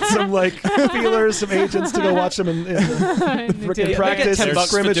sent out some feelers, some agents to go watch them in frickin' practice. $10 and for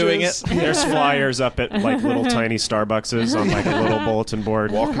scrimmages. doing it. There's flyers up at like little tiny Starbuckses on like a little bulletin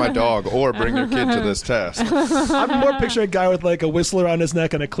board. Walk my dog or bring your kid to this test. I'm more picturing a guy with like a whistle around his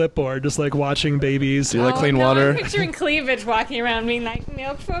neck and a clipboard, just like watching babies. Do you like clean no, water? I'm picturing cleavage walking around being like,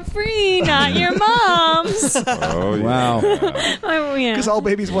 milk for free, not your mom's. Oh, yeah. Wow. Oh, yeah. Because all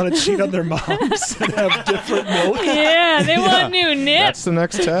babies want to cheat on their moms and have different milk. Yeah, they want new nips. That's the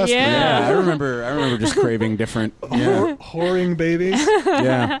next test. Yeah. Yeah, I remember just craving different. Yeah, Whoring babies.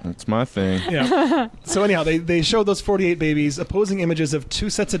 yeah. That's my thing. Yeah. So anyhow, they showed those 48 babies opposing images of 2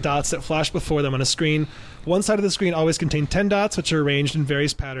 sets of dots that flash before them on a screen. One side of the screen always contained 10 dots, which are arranged in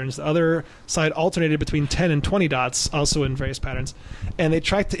various patterns. The other side alternated between 10 and 20 dots, also in various patterns. And they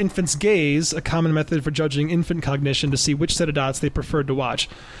tracked the infant's gaze, a common method for judging infant cognition, to see which set of dots they preferred to watch.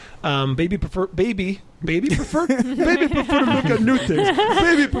 Baby prefer to look at new things.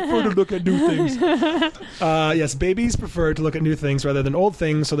 Baby prefer to look at new things. Yes, babies prefer to look at new things rather than old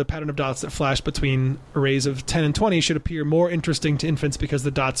things, so the pattern of dots that flash between arrays of 10 and 20 should appear more interesting to infants because the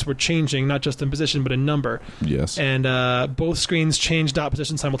dots were changing, not just in position, but in number. Yes. And both screens changed dot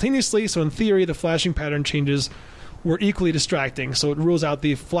position simultaneously, so in theory, the flashing pattern changes were equally distracting, so it rules out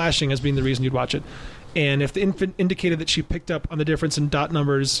the flashing as being the reason you'd watch it. And if the infant indicated that she picked up on the difference in dot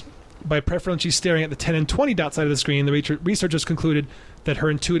numbers by preferentially staring at the 10 and 20 dot side of the screen, the researchers concluded that her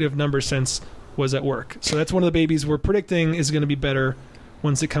intuitive number sense was at work. So that's one of the babies we're predicting is going to be better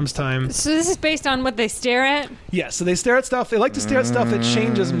once it comes time. So this is based on what they stare at? Yeah, so they stare at stuff. They like to stare at stuff that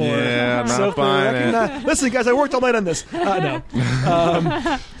changes more. yeah, so not if they buying it. recognize- Listen, guys, I worked all night on this. No.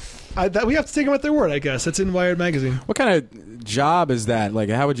 We have to take them at their word, I guess. It's in Wired magazine. What kind of job is that? Like,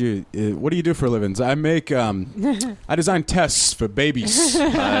 how would you? What do you do for a living? I make. I design tests for babies.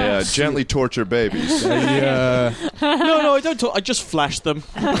 I gently torture babies. No, I don't talk. I just flash them.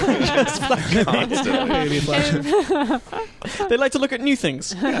 Baby flash. They like to look at new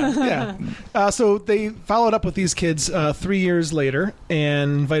things. Yeah. So they followed up with these kids 3 years later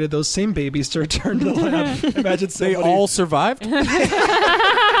and invited those same babies to return to the lab. Imagine They somebody. all survived.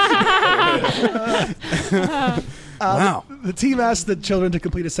 Wow. The team asked the children to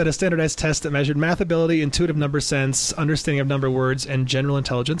complete a set of standardized tests that measured math ability, intuitive number sense, understanding of number words, and general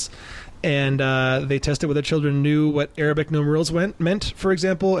intelligence. And they tested whether children knew what Arabic numerals meant, for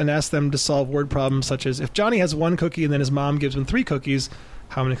example, and asked them to solve word problems such as, if Johnny has 1 cookie and then his mom gives him 3 cookies,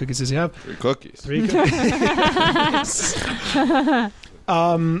 how many cookies does he have? 3 cookies. 3 cookies.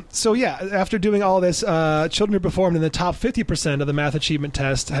 So yeah, after doing all this, children who performed in the top 50% of the math achievement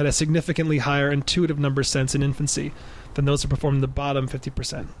test had a significantly higher intuitive number sense in infancy than those who performed in the bottom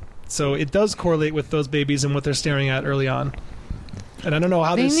 50%. So it does correlate with those babies and what they're staring at early on. And I don't know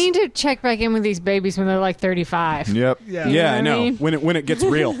how They this. need to check back in with these babies when they're like 35. Yep. Yeah. Yeah, I what I know. mean? When it gets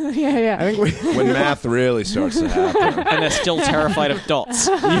real. Yeah, yeah. I think we. When math really starts to happen. And they're still terrified of dots.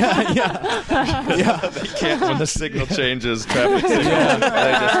 They can't when the signal changes, traffic signal.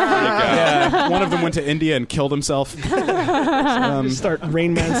 They just freak out. Yeah, one of them went to India and killed himself. Just start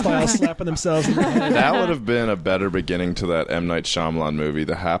Rain Man style slapping themselves in the head That would have been a better beginning to that M. Night Shyamalan movie,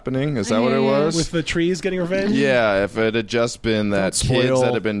 The Happening. Is that what it Yeah. was? with the trees getting revenge. Yeah, if it had just been that spoil kids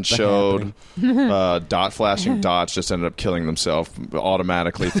that had been The showed dot flashing dots just ended up killing themselves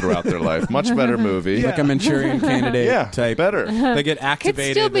automatically throughout their life. Much better movie. Like a Manchurian Candidate Yeah, type. better. They get Could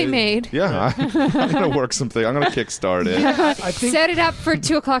activated. still be They- made. Yeah, I'm going to work something. I'm going to kickstart it. I think Set it up for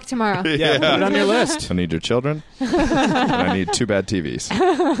 2 o'clock tomorrow. Yeah, put it on your list. I need your children, and I need 2 bad TVs.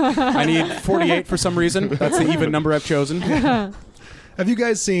 I need 48 for some reason. That's the even number I've chosen. Have you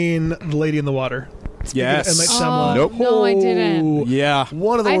guys seen The Lady in the Water? Yes. M. Night Shyamalan. Nope. No, I didn't. Oh, Yeah.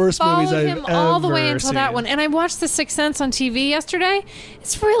 one of the I worst followed movies I've him all the way ever until that seen. one, and I watched The Sixth Sense on TV yesterday.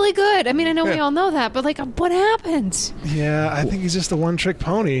 It's really good. I mean, I know we all know that, but like, what happened? Yeah, I think he's just a one-trick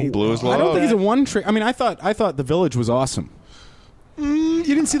pony. Blue is I don't love. think he's a one trick. I mean, I thought The Village was awesome. You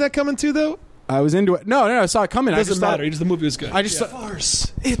didn't see that coming too, though. I was into it. No, I saw it coming. It I doesn't just matter. thought. Just the movie was good. I just thought,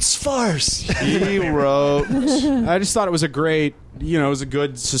 farce. It's farce. He wrote. I just thought it was a great, it was a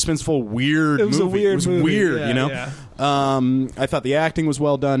good, suspenseful, weird It was movie. a weird It was movie. weird, Yeah, I thought the acting was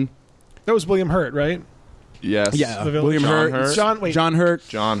well done. That was William Hurt, right? Yes. The Village. William John Hurt. Hurt. John Hurt. John Hurt.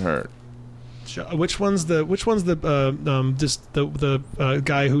 John Hurt. Which one's the just the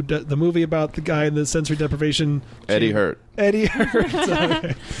guy who did the movie about the guy in the sensory deprivation? Eddie Hurt. Eddie Hurt.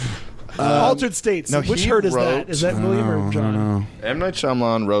 Okay. Altered States. no, Which he Hurt is that? wrote- Is that William or John? M. Night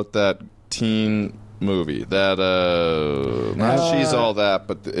Shyamalan wrote that teen movie. That not She's All That,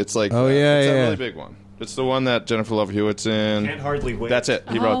 but it's like Oh, yeah, it's yeah. that really big one. It's the one that Jennifer Love Hewitt's in. Can't hardly wait. That's it.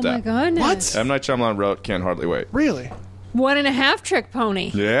 He wrote Oh that. my goodness! What? M. Night Shyamalan wrote Can't Hardly Wait. Really? 1.5 trick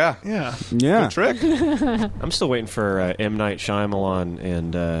pony. Yeah. Yeah. Yeah. Trick. I'm still waiting for M. Night Shyamalan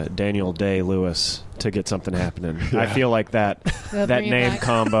and Daniel Day-Lewis to get something happening. I feel like that They'll that bring it name back.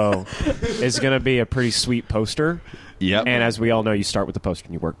 combo is going to be a pretty sweet poster. Yep. And as we all know, you start with the poster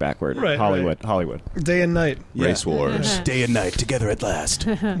and you work backward. Right, Hollywood. Day and Night. Race Wars. Day and night together at last.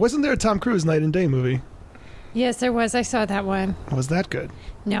 Wasn't there a Tom Cruise Night and Day movie? Yes, there was. I saw that one. Was that good?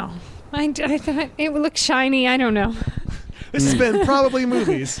 No, I thought it would look shiny. I don't know. This has been probably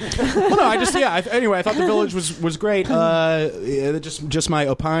movies. Well, no, anyway, I thought The Village was great. Just my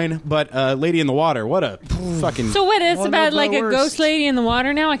opine, but Lady in the Water, what a fucking. So what? It's One about of the like a worst. ghost lady in the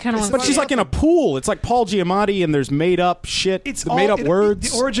water now. I kind of want. But she's like in a pool. It's like Paul Giamatti, and there's made up shit. It's made up words.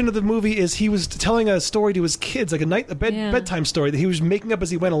 The origin of the movie is he was telling a story to his kids, like a bedtime story that he was making up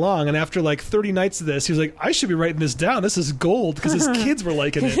as he went along. And after like 30 nights of this, he was like, "I should be writing this down. This is gold," because his kids were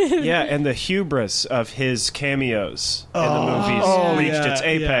liking it. Yeah, and the hubris of his cameos in the movies Oh, reached yeah, its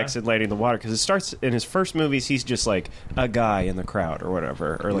apex yeah. in Lady in the Water, because it starts in his first movies, he's just like a guy in the crowd or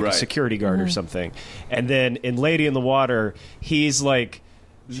whatever, or like Right. a security guard or something. And then in Lady in the Water, he's like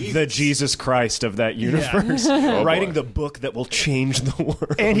the Jesus Christ of that universe, writing boy. the book that will change the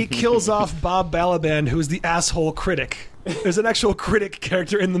world. And he kills off Bob Balaban, who's the asshole critic. There's an actual critic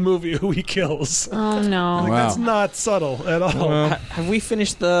character in the movie who he kills. Oh no! Wow. That's not subtle at all. Have we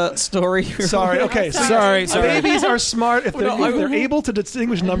finished the story? Sorry. Okay. So Sorry. babies are smart. If they're, No, if they're able to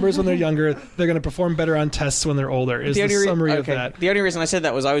distinguish numbers when they're younger, they're going to perform better on tests when they're older. Is the summary of that? The only reason I said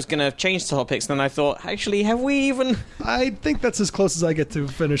that was I was going to change topics. Then I thought, actually, have we even? I think that's as close as I get to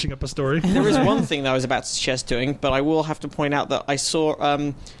finishing up a story. There is one thing that I was about to suggest doing, but I will have to point out that I saw.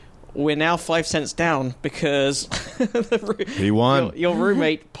 We're now 5 cents down because He won. your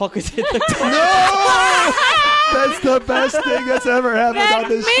roommate pocketed the That's the best thing that's ever happened That on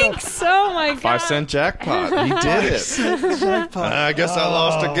this makes oh my god! 5-cent jackpot. He did it. show. I guess I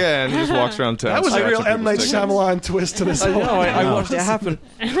lost again. He just walks around town. That was a scratching real M. Night people's tickets. Shyamalan twist to this. I whole know. I thing. watched it happen.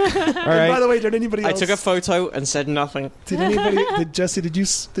 All And by right. the way, did anybody I else? took a photo and said nothing. Did anybody? Did Jesse?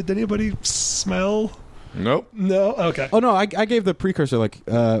 Did anybody smell? Nope. No. Okay. Oh no, I gave the precursor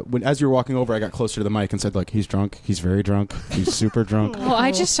when as you were walking over, I got closer to the mic and said like he's drunk, he's very drunk, he's super drunk, Oh,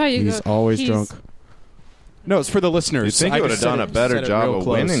 I just saw you. he's go, always he's- drunk. No, it's for the You listeners. think I he would just have done said a better said it job real of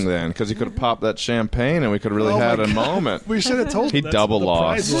close. winning then, because he could have popped that champagne and we could have really Oh, had my a God. moment. We should have told He him. That's double what the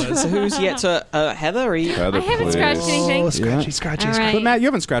prize lost. was. So who's yet to Heather? Are you? Heather, I haven't please. scratched anything. Oh, scratchy, Yeah. scratchy, All scratchy. right. But Matt, you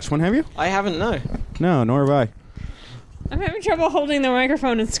haven't scratched one, have you? I haven't. No. No, nor have I. I'm having trouble holding the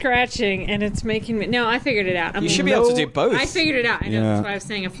microphone and scratching, and it's making me. No, I figured it out. You should be able to do both. I figured it out. I know Yeah. that's what I was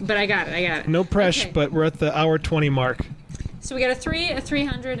saying, but I got it. No press, Okay. but we're at the hour 20 mark. So we got a 3, a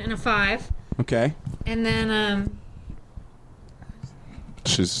 300, and a 5, Okay. and then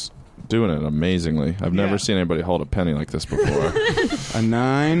She's doing it amazingly. I've never seen anybody hold a penny like this before. A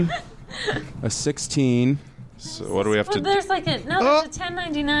 9, a 16. So what do we have to do? There's like there's a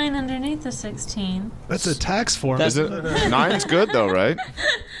 1099 underneath the 16. That's a tax form. Is it? 9's good, though, right?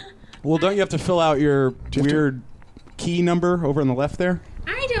 Well, don't you have to fill out your weird key number over on the left there?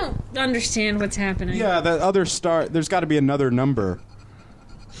 I don't understand what's happening. Yeah, that other star. There's got to be another number.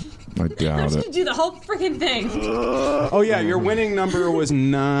 I I'm doubt just it. gonna do the whole freaking thing. Oh, yeah, your winning number was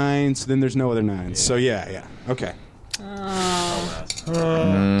 9, so then there's no other 9s. So, yeah. Okay.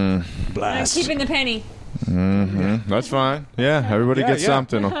 I'm Blast. keeping the penny. Mm-hmm. That's fine. Yeah, everybody gets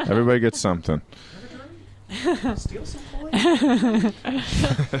something. Everybody gets something. Have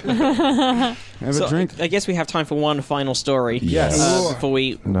So a drink. I guess we have time for one final story. Yes. Before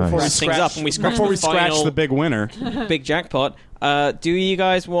we Nice. wrap things up and we scratch Before we the scratch final the big winner. big jackpot. Do you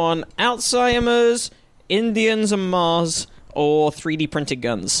guys want Alzheimer's, Indians and Mars, or 3D printed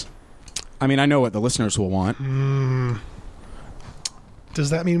guns? I mean, I know what the listeners will want. Does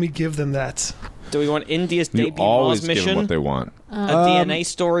that mean we give them that? Do we want India's You debut always Mars give them mission, what they want. a DNA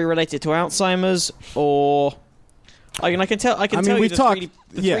story related to Alzheimer's, or I can tell you we've the talked-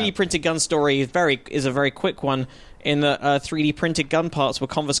 3D printed gun story is a very quick one. In that 3D printed gun parts were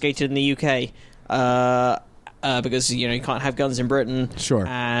confiscated in the UK because you can't have guns in Britain. Sure.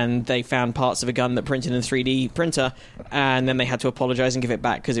 And they found parts of a gun that printed in a 3D printer, and then they had to apologize and give it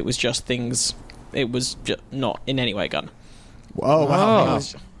back because it was just things. It was not in any way a gun. Oh, wow.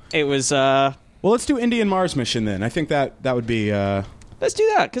 It was. Well, let's do Indian Mars mission then. I think that would be. Let's do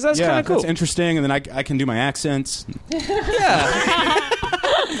that because that's kind of cool. That's interesting, and then I can do my accents. Yeah.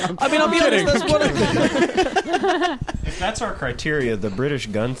 I mean, I'll be honest. That's one of If that's our criteria, the British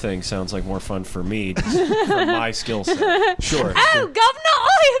gun thing sounds like more fun for me, just from my skill set. Sure. Oh, Governor,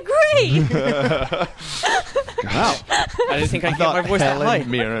 I agree. Wow. I didn't think I could get my voice that high.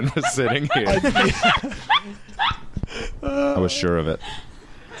 Helen Mirren was sitting here. I was sure of it.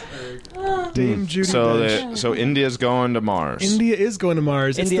 Dame Judi Dench. So India's going to Mars. India is going to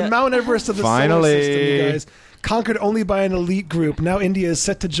Mars. It's India- the Mount Everest of the Finally. solar system, you guys. Conquered only by an elite group. Now India is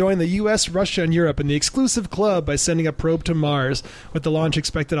set to join the U.S., Russia, and Europe in the exclusive club by sending a probe to Mars, with the launch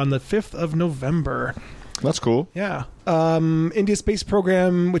expected on the 5th of November. That's cool. Yeah. India's space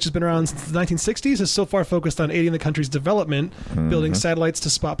program, which has been around since the 1960s, has so far focused on aiding the country's development, building satellites to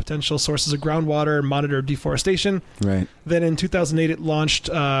spot potential sources of groundwater and monitor deforestation. Right. Then in 2008, it launched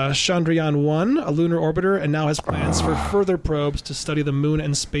Chandrayaan-1, a lunar orbiter, and now has plans for further probes to study the moon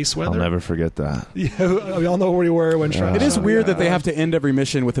and space weather. I'll never forget that. Yeah, we all know where we were when It is weird that they have to end every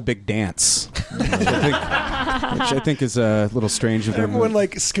mission with a big dance, which I think is a little strange of them. Everyone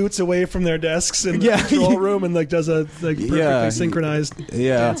scoots away from their desks in the control room and does a perfectly synchronized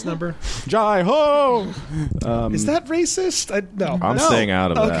dance number. Jai ho! Is that racist? No. I'm staying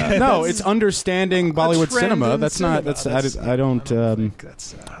out of that. No, it's understanding Bollywood trend cinema. in That's not. cinema. That's. I don't.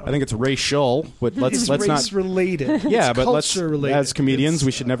 That's I think it's racial, but let's race not. related. Yeah, It's but let's. culture related. As comedians, It's-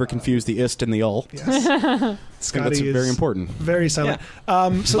 we should never confuse the ist and the ul. Yes. I think Scotty that's is very important. very silent.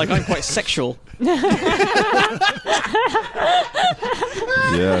 So Like I'm quite sexual.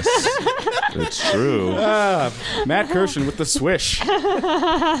 Yes, it's true. Matt Kirshen with the swish.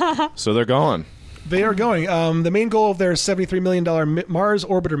 So they're going. they are going. The main goal of their $73 million Mars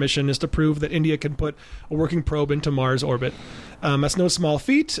orbiter mission is to prove that India can put a working probe into Mars orbit. That's no small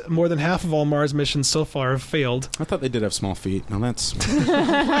feat. More than half of all Mars missions so far have failed. I thought they did have small feet. No, that's Is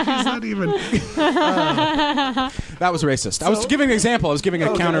that even? that was racist. I was giving an example. I was giving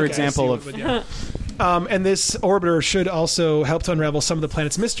a counter example of. And this orbiter should also help to unravel some of the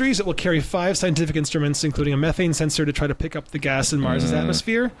planet's mysteries. It will carry 5 scientific instruments, including a methane sensor to try to pick up the gas in Mars'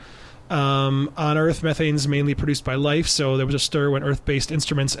 atmosphere. On Earth, methane is mainly produced by life, so there was a stir when Earth-based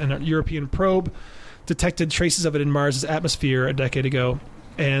instruments and a European probe detected traces of it in Mars' atmosphere a decade ago.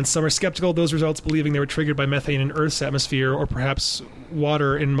 And some are skeptical of those results, believing they were triggered by methane in Earth's atmosphere or perhaps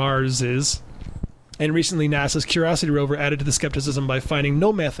water in Mars's. And recently, NASA's Curiosity rover added to the skepticism by finding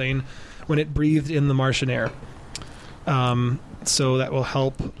no methane when it breathed in the Martian air. So that will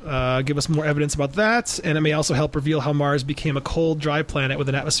help give us more evidence about that, and it may also help reveal how Mars became a cold, dry planet with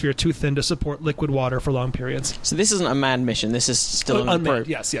an atmosphere too thin to support liquid water for long periods. So this isn't a manned mission. This is still an Unmanned, probe.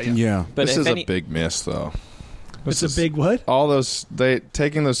 yes, yeah. Yeah. But This if is any- a big miss, though. It's a big what? All those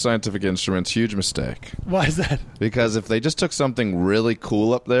taking those scientific instruments, huge mistake. Why is that? Because if they just took something really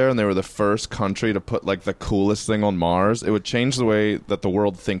cool up there and they were the first country to put the coolest thing on Mars, it would change the way that the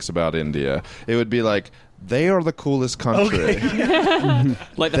world thinks about India. It would be like, they are the coolest country.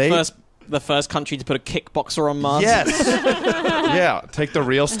 like the they- first the first country to put a kickboxer on Mars. Yes. Yeah. Take the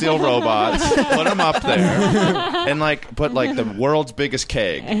real steel robots, put them up there, and put the world's biggest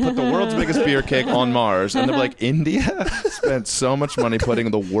keg. Put the world's biggest beer keg on Mars, and they're like, India spent so much money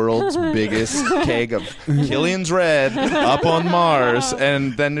putting the world's biggest keg of Killian's Red up on Mars,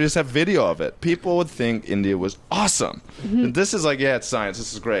 and then they just have video of it. People would think India was awesome. And this is it's science.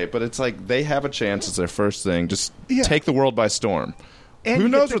 This is great, but it's like they have a chance. It's their first thing. Just take the world by storm. And who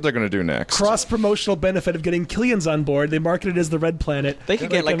knows what they're going to do next? Cross-promotional benefit of getting Killian's on board. They market it as the Red Planet. They could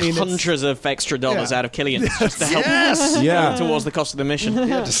get hundreds of extra dollars out of Killian's just to help towards the cost of the mission.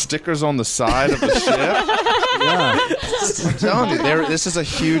 Yeah, just stickers on the side of the ship. I'm telling you, this is a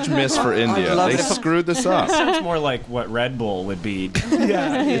huge miss for India. They screwed this up. Sounds more like what Red Bull would be.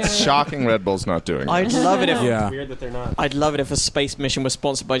 It's shocking Red Bull's not doing that. I'd love it if It's weird that they're not. I'd love it if a space mission was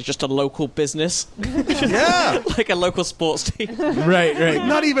sponsored by just a local business. Yeah. Like a local sports team. Right.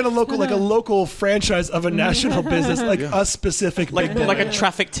 Not even a local franchise of a national business, a specific like a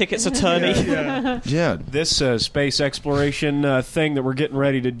traffic tickets attorney. Yeah. This space exploration thing that we're getting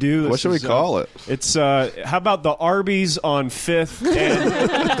ready to do. What should we call it? It's how about the Arby's on 5th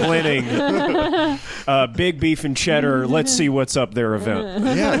and Glenning, Big Beef and Cheddar. Let's see what's up there event.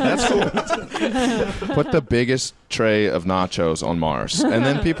 Yeah, that's cool. Put the biggest tray of nachos on Mars, and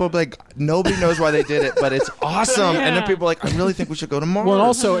then people will be like, nobody knows why they did it, but it's awesome. And then people are like, I really think we should go to Mars. Well, and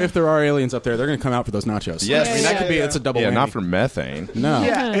also, if there are aliens up there, they're going to come out for those nachos. Yes. I mean, that could be. It's a double. Yeah, whammy. not for methane. No.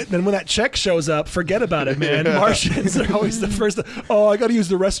 Yeah, and then when that check shows up, forget about it, man. Martians are always the first. Oh, I got to use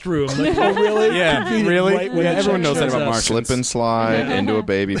the restroom. Like, oh, really? Yeah, Convenient, really? right when Yeah, the everyone check knows that shows about up. Martians. Slip and slide into a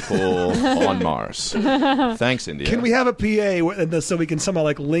baby pool on Mars. Thanks, India. Can we have a PA so we can somehow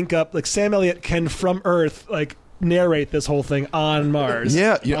link up? Sam Elliott can from Earth narrate this whole thing on Mars.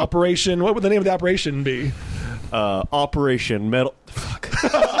 Yeah. Operation. What would the name of the operation be? Operation Metal. Fuck.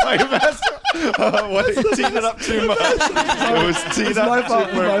 What? You teed it up too much. It was teed up My fault.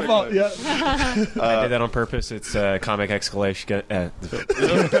 too My perfect. fault. Yeah. I did that on purpose. It's comic exclamation.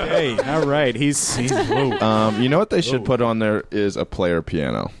 Hey, all right. He's You know what they should put on there is a player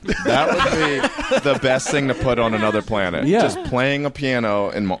piano. That would be the best thing to put on another planet. Yeah. Just playing a piano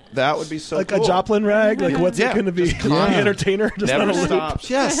and that would be so cool. A Joplin rag. What's it going to be? just The entertainer. Just on Never a loop. stops.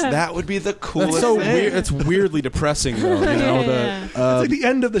 Yes, that would be the coolest That's so thing. weird. It's weirdly depressing, though. You know, It's like the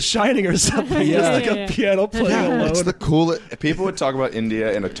end of The Shining or something. Yeah. Just a piano playing alone. It's the coolest. People would talk about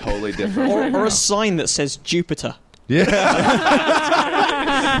India in a totally different way. Or a sign that says Jupiter. Yeah.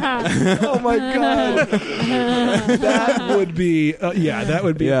 Oh my god, that would be that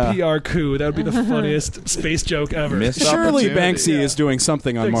would be a PR coup. That would be the funniest space joke ever. Missed Surely opportunity. Banksy is doing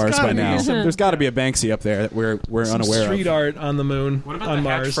something on There's Mars gotta by be now. some- There's got to be a Banksy up there that we're Some unaware street of. art on the moon What about on the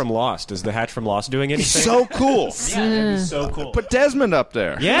Mars. hatch from Lost? Is the hatch from Lost doing anything? So cool. yeah, that'd be so cool. Put Desmond up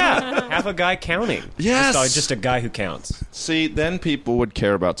there. Yeah, have a guy counting. Yes. Just a guy who counts. See, then people would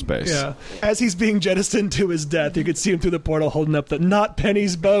care about space. Yeah, as he's being jettisoned to his death, you could see him through the portal holding up the "Not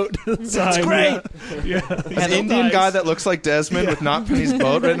Penny's boat" sign. great. Yeah, An Indian guy that looks like Desmond with Not Penny's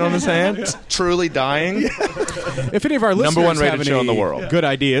boat written on his hand, truly dying. If any of our listeners Number one rated have show any in the world. good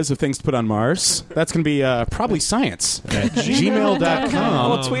ideas of things to put on Mars, that's going to be probably science at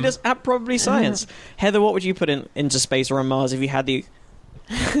gmail.com. Or tweet us at Probably Science. Heather, what would you put into space or on Mars if you had the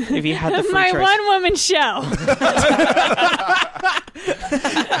free My choice? one-woman show.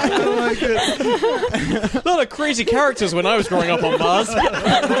 A lot of crazy characters when I was growing up on Mars.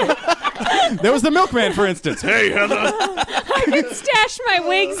 There was the milkman, for instance. Hey, Heather. I could stash my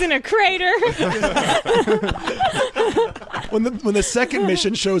wigs in a crater. when the second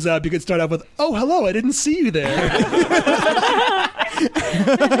mission shows up, you could start off with, "Oh, hello, I didn't see you there."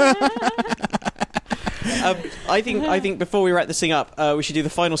 I think before we wrap this thing up, we should do the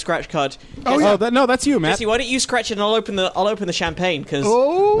final scratch card. Oh, that's you, Matt. Jesse, why don't you scratch it and I'll open the champagne because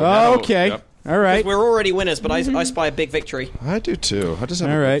Oh, okay. Yep. All right. we're already winners, but I spy a big victory. I do too. I just have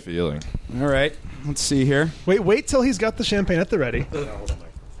All a right. good feeling. All right. Let's see here. Wait till he's got the champagne at the ready.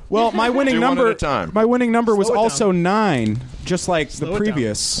 Well, my winning Do one number at a time. My winning number was Slow it also 9, just like Slow the it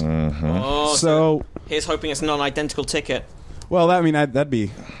previous. Oh, So, here's hoping it's a non-identical ticket. well, that'd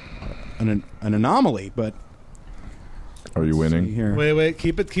be an anomaly, but Are you see winning? here. Wait,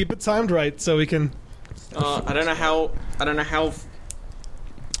 keep it timed right so we can. I don't know how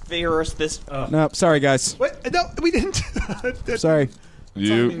vigorous this. No, sorry guys. Wait, no, we didn't. Sorry.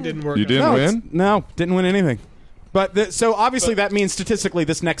 Timing didn't work You out. didn't No, win? no, didn't win anything. But so obviously that means statistically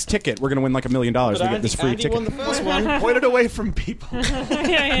this next ticket we're going to win like $1 million. We get this free Andy ticket. won the first one. Point it away from people.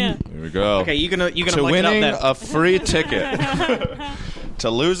 Yeah. Here we go. Okay, you're gonna To mic it up winning there. a free ticket. To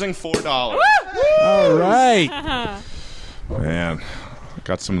losing $4. All right. Man.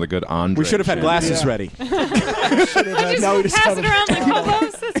 Got some of the good Andre. We should have had glasses ready. Now we just Pass have it around like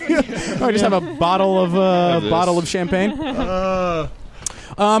hobos this week. I just have a bottle of this. bottle of champagne. What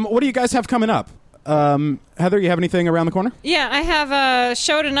do you guys have coming up? Heather, you have anything around the corner? Yeah, I have a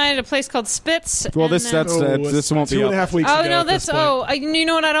show tonight at a place called Spitz. Well, and this then- this won't be 2.5 up. weeks Oh ago no, at this that's point. you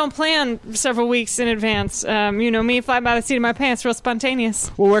know what? I don't plan several weeks in advance. You know me, fly by the seat of my pants, real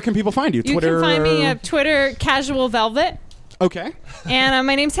spontaneous. Well, where can people find you? You Twitter? can find me at Twitter, Casual Velvet. Okay. And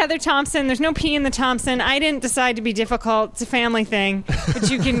my name's Heather Thompson. There's no P in the Thompson. I didn't decide to be difficult. It's a family thing. But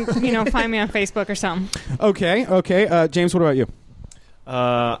you can, find me on Facebook or something. Okay. James, what about you?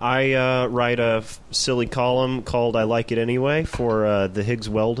 I write a silly column called I Like It Anyway for the Higgs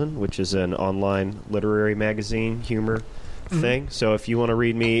Weldon, which is an online literary magazine humor thing. So if you want to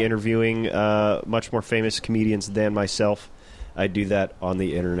read me interviewing much more famous comedians than myself, I do that on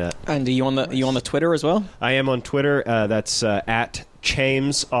the internet. And are you on the Twitter as well? I am on Twitter. That's at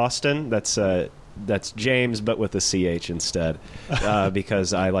James Austin. That's James, but with a CH instead,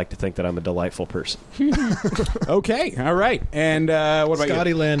 because I like to think that I'm a delightful person. Okay. All right. And what about Scotty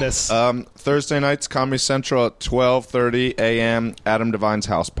you? Landis. Thursday nights, Comedy Central at 12:30 a.m. Adam Devine's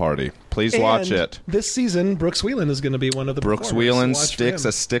house party. Please watch And it. This season, Brooks Wheelan is going to be one of the Brooks performers, Wheelan so watch sticks him.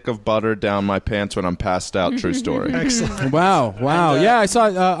 a stick of butter down my pants when I'm passed out. True story. Excellent. Wow. Yeah, I saw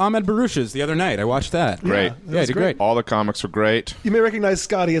Ahmed Baruch's the other night. I watched that. Great. Yeah, he did great. All the comics were great. You may recognize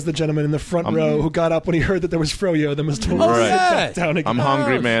Scotty as the gentleman in the front row who got up when he heard that there was Froyo, then was told to Right. sit yeah. back down again. I'm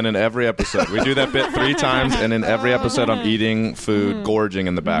hungry, man, in every episode. We do that bit 3 times, and in every episode I'm eating food, gorging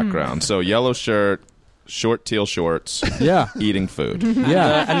in the background. So yellow shirt, short teal shorts, Yeah. eating food.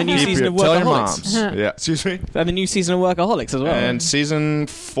 Yeah. And the new season of Tell your Workaholics. moms. Yeah, excuse me. And the new season of Workaholics as well. And season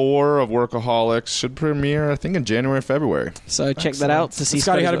 4 of Workaholics should premiere, I think, in January, February. So check that out to see.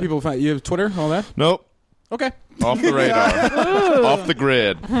 Scotty, how do Scotty's people find you? Have Twitter, all that? Nope. Okay. Off the radar. Off the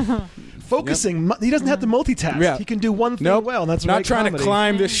grid. Focusing. He doesn't have to multitask. Yeah. He can do one thing Nope. well, and that's Not write trying comedy. to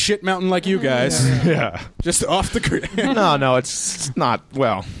climb this shit mountain like you guys. Yeah. Just off the grid. No, it's not.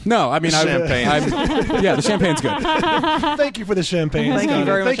 Well, No, I mean, Champagne. yeah, the champagne's good. Thank you for the champagne. Thank you Scotty.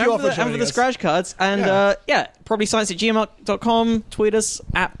 very much. Thank you all and for and for joining the us. scratch cards. And probablyscience@gmail.com. Tweet us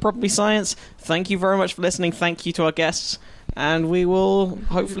at probablyscience. Thank you very much for listening. Thank you to our guests. And we will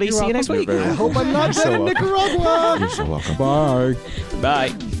hopefully see you next week. I hope I'm not dead in Nicaragua. You're so welcome. Bye.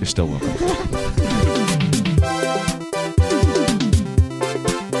 Bye. You're still welcome.